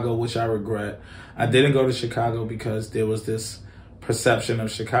Chicago, which I regret. I didn't go to Chicago because there was this perception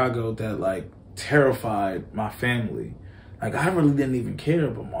of Chicago that, like, terrified my family. Like, I really didn't even care,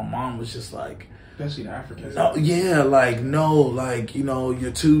 but my mom was just like, especially the Africans. No, yeah, like, no, like, you know,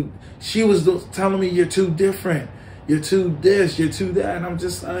 she was telling me you're too different. You're too this, you're too that. And I'm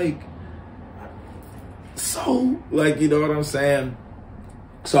just like, so, like, you know what I'm saying?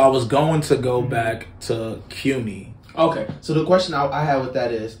 So I was going to go back to CUNY. Okay, so the question I have with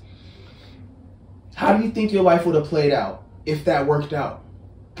that is, how do you think your life would have played out if that worked out?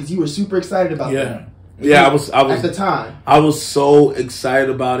 Because you were super excited about that. Yeah, I was at the time. I was so excited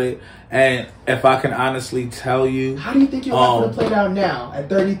about it, and if I can honestly tell you, how do you think your life would have played out now at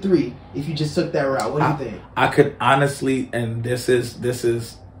 33 if you just took that route? What do you think? I could honestly, and this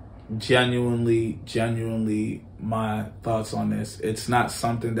is genuinely my thoughts on this. It's not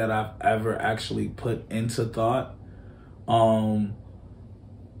something that I've ever actually put into thought.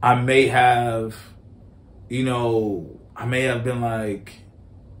 I may have, I may have been like,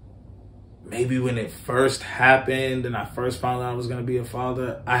 maybe when it first happened and I first found out I was going to be a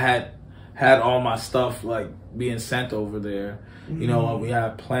father, I had all my stuff like being sent over there. We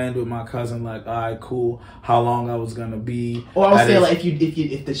had planned with my cousin, like, all right, cool, how long I was gonna be. Oh, I was saying, like,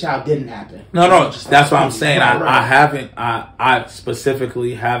 if the child didn't happen. No, that's what I'm saying. Right. I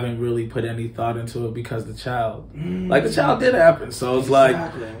specifically haven't really put any thought into it because the child did happen. So it's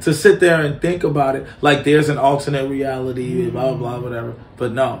exactly. like, to sit there and think about it, like there's an alternate reality, blah, blah, whatever.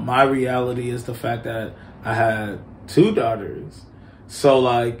 But no, my reality is the fact that I had 2 daughters. So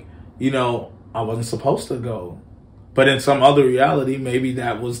like, I wasn't supposed to go. But in some other reality, maybe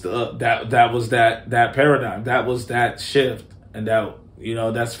that was that paradigm, that was that shift, and that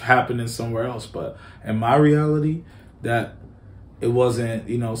that's happening somewhere else. But in my reality, that it wasn't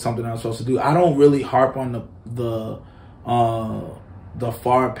something I was supposed to do. I don't really harp on the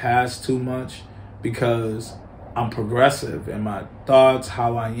far past too much because I'm progressive in my thoughts,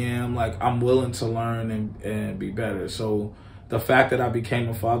 how I am. Like I'm willing to learn and be better. So the fact that I became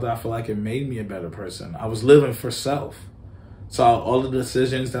a father, I feel like it made me a better person. I was living for self. So all the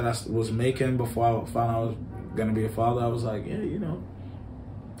decisions that I was making before I found I was going to be a father, I was like, yeah, I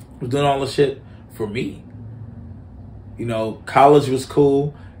was doing all the shit for me. College was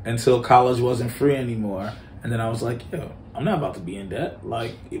cool until college wasn't free anymore. And then I was like, yo, I'm not about to be in debt.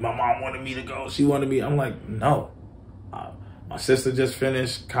 Like, if my mom wanted me to go, she wanted me. I'm like, no. My sister just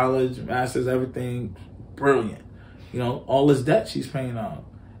finished college, master's, everything. Brilliant. All this debt she's paying on.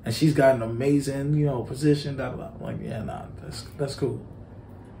 And she's got an amazing, position. I'm like, yeah, nah, that's cool.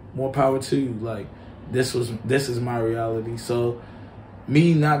 More power to you. Like, this is my reality. So,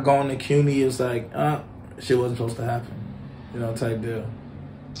 me not going to CUNY is like, shit wasn't supposed to happen. Type deal.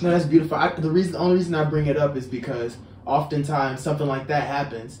 No, that's beautiful. The only reason I bring it up is because oftentimes something like that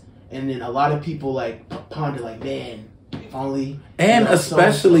happens. And then a lot of people, like, ponder, like, man, if only. And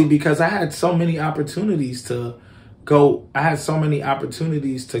especially because I had so many opportunities to go. I had so many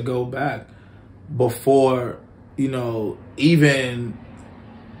opportunities to go back before, even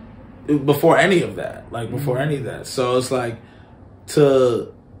before any of that. Like before any of that. So it's like I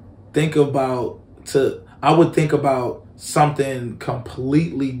would think about something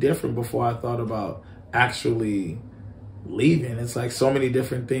completely different before I thought about actually leaving. It's like so many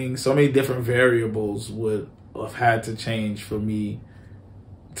different things, so many different variables would have had to change for me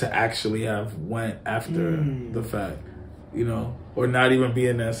to actually have went after the fact, or not even be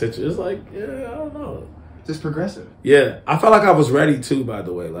in that situation. It's like, yeah, I don't know. Just progressive. Yeah, I felt like I was ready too. By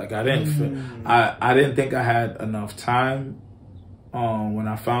the way, like I didn't think I had enough time when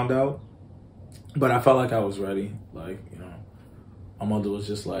I found out, but I felt like I was ready. Like my mother was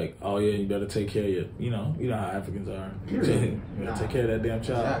just like, "Oh yeah, you better take care of your, you know how Africans are. You better take care of that damn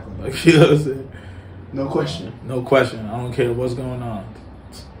child." Exactly. Like what I'm saying? No question. No question. I don't care what's going on.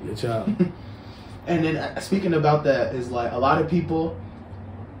 Your child. And then speaking about that is like a lot of people,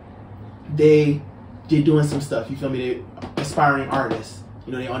 they're doing some stuff. You feel me? They aspiring artists.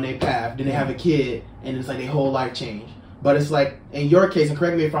 They on their path. Then they have a kid, and it's like their whole life changed. But it's like in your case, and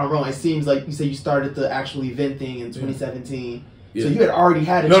correct me if I'm wrong. It seems like you said you started the actual event thing in 2017. Yeah. So you had already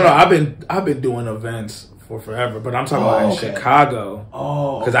had a child. I've been doing events for forever, but I'm talking about in Chicago.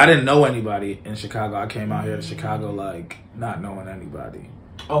 Oh, because I didn't know anybody in Chicago. I came out here to Chicago like not knowing anybody.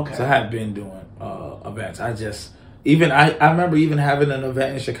 Okay. So I had been doing events. I remember even having an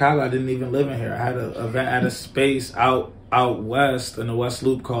event in Chicago. I didn't even live in here. I had an event at a space out west in the West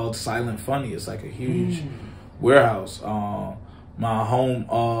Loop called Silent Funny. It's like a huge warehouse. My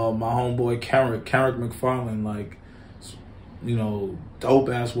homeboy Kenrick McFarlane, like dope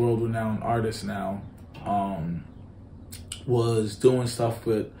ass world renowned artist now, was doing stuff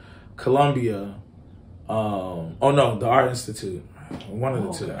with Columbia. The Art Institute. One of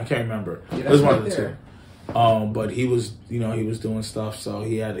the two. I can't remember. Yeah, it was one of the two. But he was doing stuff. So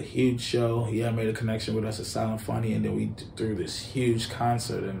he had a huge show. He had made a connection with us at Silent Funny, and then we threw this huge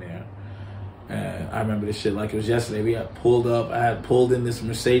concert in there. And I remember this shit like it was yesterday. We had pulled up. I had pulled in this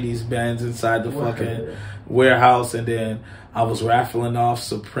Mercedes Benz inside the fucking warehouse, and then I was raffling off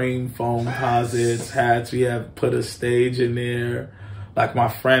Supreme foam posits, hats. We had put a stage in there. Like my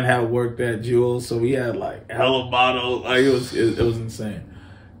friend had worked at Jewel, so we had like hella bottles. Like it was insane.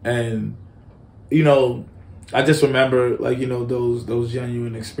 And I just remember like those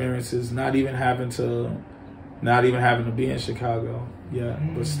genuine experiences. Not even having to be in Chicago. Yeah,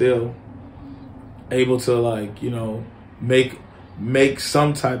 but still able to like make make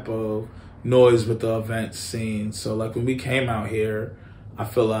some type of noise with the event scene. So like when we came out here, I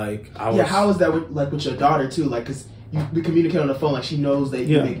feel like I was... Yeah, how is that with your daughter too? Like, cause we communicate on the phone. Like she knows that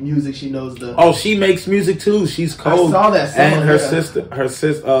you make music. She knows the... Oh, she makes music too. She's cold. I saw that song. And her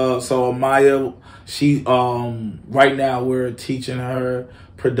sister, so Amaya, she right now we're teaching her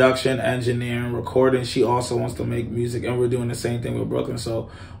production, engineering, recording. She also wants to make music, and we're doing the same thing with Brooklyn. So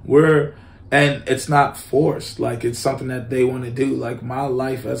and it's not forced. Like, it's something that they want to do. Like, my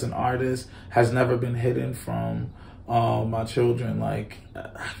life as an artist has never been hidden from my children. Like,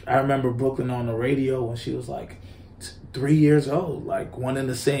 I remember Brooklyn on the radio when she was like 3 years old, like wanting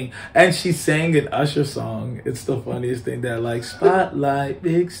to sing, and she sang an Usher song. It's the funniest thing, that like spotlight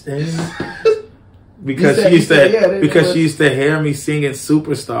big stage. Because she used to hear me singing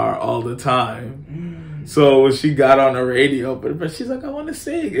Superstar all the time. So when she got on the radio, but she's like, I want to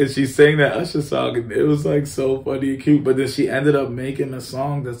sing, and she sang that Usher song, and it was like so funny and cute. But then she ended up making a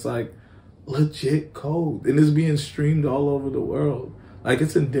song that's like legit cold, and it's being streamed all over the world. Like,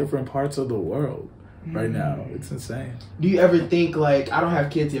 it's in different parts of the world right now. It's insane. Do you ever think, like, I don't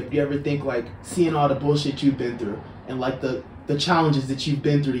have kids yet, but do you ever think, like, seeing all the bullshit you've been through and like the challenges that you've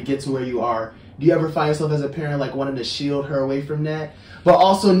been through to get to where you are, do you ever find yourself as a parent like wanting to shield her away from that, but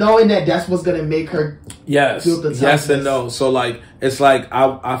also knowing that that's what's gonna make her feel the toughness? Yes and no. So like, it's like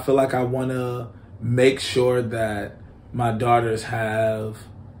I feel like I want to make sure that my daughters have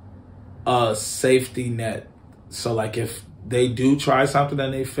a safety net. So like, if they do try something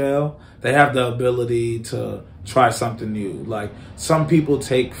and they fail, they have the ability to try something new. Like, some people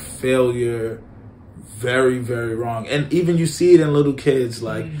take failure very, very wrong. And even you see it in little kids.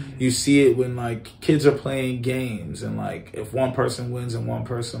 Like, you see it when like kids are playing games, and like if one person wins and one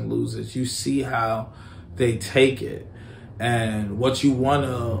person loses, you see how they take it. And what you want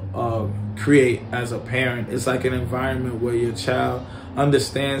to create as a parent is like an environment where your child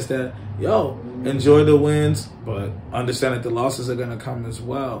understands that, enjoy the wins, but understand that the losses are going to come as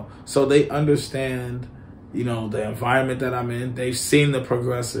well. So they understand, the environment that I'm in. They've seen the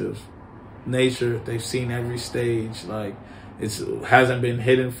progressive nature. They've seen every stage. Like, it hasn't been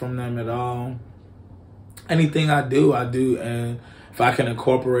hidden from them at all. Anything I do, and if I can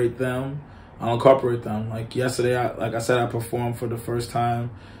incorporate them, I'll incorporate them. Like yesterday, I performed for the first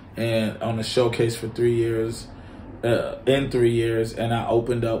time and on a showcase for 3 years. In 3 years, and I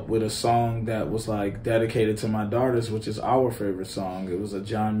opened up with a song that was like dedicated to my daughters, which is our favorite song. It was a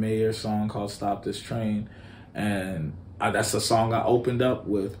John Mayer song called "Stop This Train," and that's the song I opened up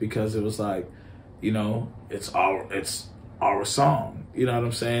with, because it was like, it's our song. You know what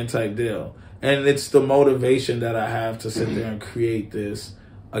I'm saying? Type deal. And it's the motivation that I have to sit there and create this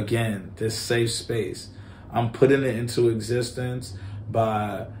safe space. I'm putting it into existence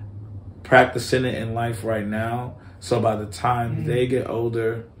by practicing it in life right now. So by the time they get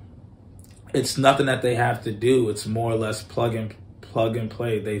older, it's nothing that they have to do. It's more or less plug and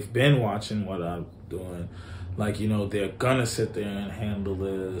play. They've been watching what I'm doing. Like, they're gonna sit there and handle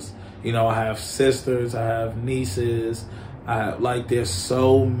this. I have sisters, I have nieces. There's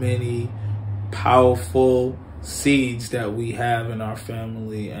so many powerful seeds that we have in our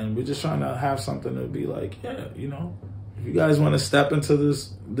family, and we're just trying to have something to be like, if you guys want to step into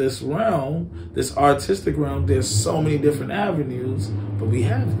this realm, this artistic realm, there's so many different avenues, but we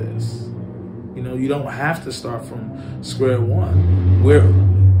have this. You don't have to start from square one.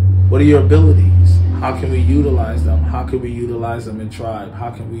 What are your abilities? How can we utilize them? How can we utilize them in Tribe? How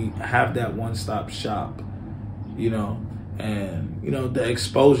can we have that one-stop shop? And the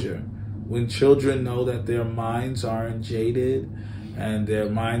exposure. When children know that their minds aren't jaded and their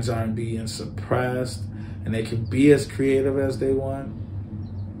minds aren't being suppressed, and they can be as creative as they want,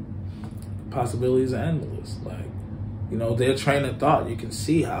 possibilities are endless. Like, their train of thought, you can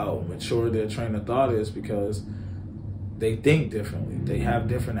see how mature their train of thought is, because they think differently. They have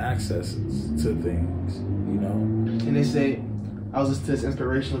different accesses to things, And they say, I was listening to this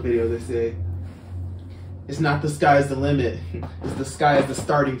inspirational video, they say, it's not the sky's the limit, it's the sky is the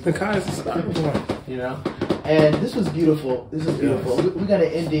starting point. The sky is the starting point. And this was beautiful. This was beautiful. Yes. We got to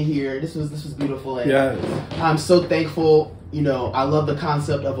end it here. This was beautiful. And I'm so thankful. I love the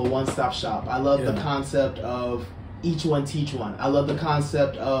concept of a one-stop shop. I love the concept of each one teach one. I love the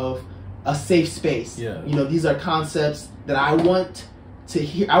concept of a safe space. These are concepts that I want to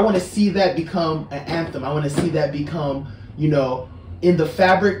hear. I want to see that become an anthem. I want to see that become, in the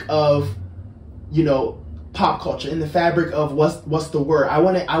fabric of, pop culture, in the fabric of what's the word. I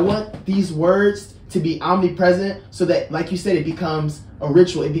want these words to be omnipresent, so that, like you said, it becomes a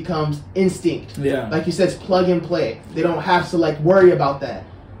ritual. It becomes instinct. Like you said, it's plug and play. They don't have to worry about that.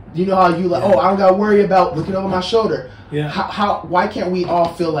 You know how you like, oh, I don't gotta worry about looking over my shoulder. Yeah. Why can't we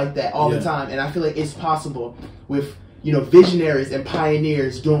all feel like that all the time? And I feel like it's possible with, you know, visionaries and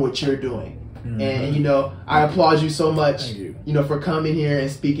pioneers doing what you're doing. And, you know, I applaud you so much, you know, for coming here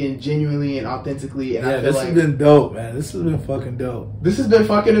and speaking genuinely and authentically. And I feel this has been dope, man. This has been fucking dope. This has been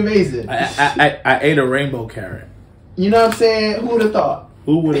fucking amazing. I ate a rainbow carrot. You know what I'm saying? Who would have thought?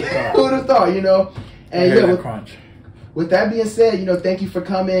 Who would have thought? Who would have thought, you know? And yeah, crunch. With that being said, you know, thank you for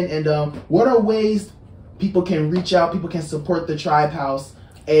coming. And what are ways people can reach out, people can support the Tribe House,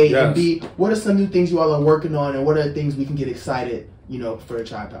 A, and B, what are some new things you all are working on, and what are things we can get excited, you know, for the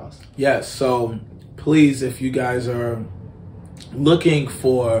Tribe House? Yes, so please, if you guys are looking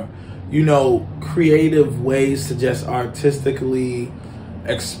for, you know, creative ways to just artistically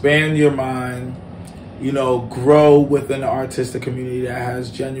expand your mind, you know, grow within the artistic community that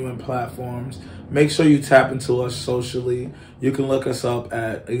has genuine platforms, make sure you tap into us socially. You can look us up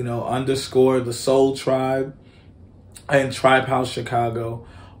at, you know, _ the Soul Tribe and TribeHouse Chicago.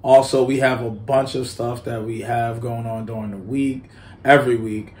 Also, we have a bunch of stuff that we have going on during the week. Every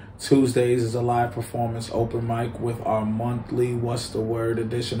week, Tuesdays is a live performance open mic with our monthly What's the Word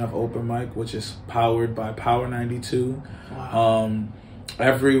edition of open mic, which is powered by Power 92. Wow.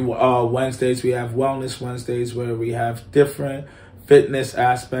 Every Wednesdays, we have Wellness Wednesdays, where we have different fitness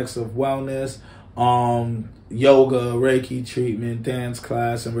aspects of wellness, yoga, Reiki treatment, dance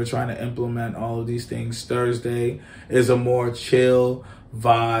class, and we're trying to implement all of these things. Thursday is a more chill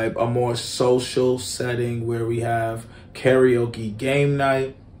vibe, a more social setting where we have karaoke game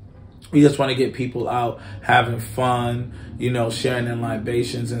night. We just want to get people out having fun, you know, sharing in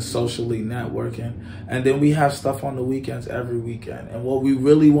libations and socially networking. And then we have stuff on the weekends every weekend. And what we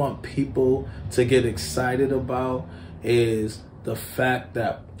really want people to get excited about is the fact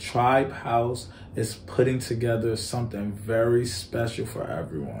that Tribe House is putting together something very special for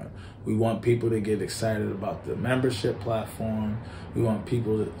everyone. We want people to get excited about the membership platform. We want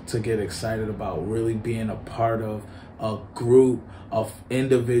people to get excited about really being a part of a group of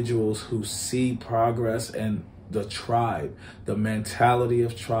individuals who see progress in the tribe, the mentality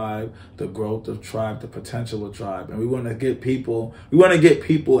of tribe, the growth of tribe, the potential of tribe. And we want to get people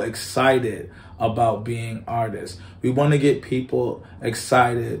excited about being artists. We want to get people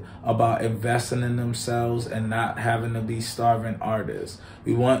excited about investing in themselves and not having to be starving artists.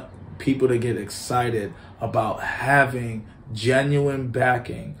 We want people to get excited about having genuine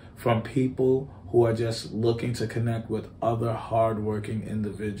backing from people who are just looking to connect with other hardworking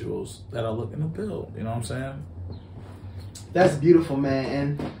individuals that are looking to build. You know what I'm saying? That's beautiful, man.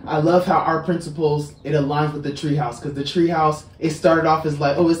 And I love how our principles, it aligns with the treehouse. Because the treehouse, it started off as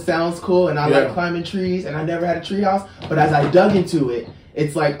like, oh, it sounds cool, and I like climbing trees, and I never had a treehouse. But as I dug into it,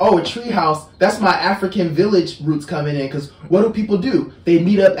 it's like, oh, a treehouse, that's my African village roots coming in. Because what do people do? They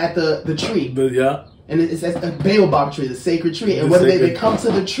meet up at the tree. And it's a baobab tree, the sacred tree. And whether they come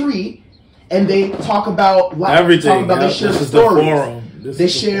to the tree, and they talk about life, everything. They share stories. They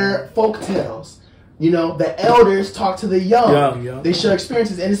share folk tales. You know, the elders talk to the young. They share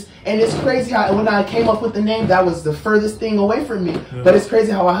experiences, and it's crazy how when I came up with the name, that was the furthest thing away from me. But it's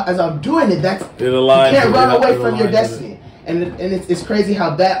crazy how as I'm doing it, you can't run away from your destiny. And it's crazy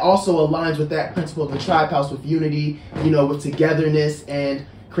how that also aligns with that principle of the Tribe House, with unity, you know, with togetherness and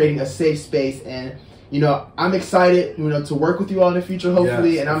creating a safe space. And you know, I'm excited, you know, to work with you all in the future,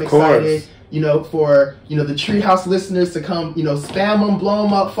 hopefully, and I'm excited. You know, for, you know, the Treehouse listeners to come, you know, spam them, blow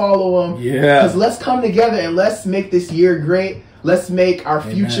them up, follow them. Yeah. Because let's come together and let's make this year great. Let's make our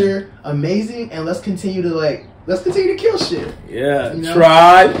future amazing, and let's continue to kill shit. Yeah. You know?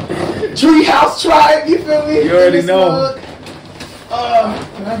 Tribe. Treehouse Tribe, you feel me? You already know.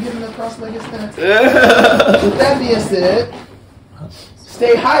 Can I get in the cross-legged stance? With that being said,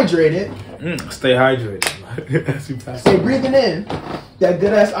 stay hydrated. Stay hydrated. Stay breathing in that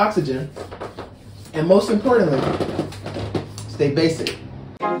good ass oxygen, and most importantly, stay basic.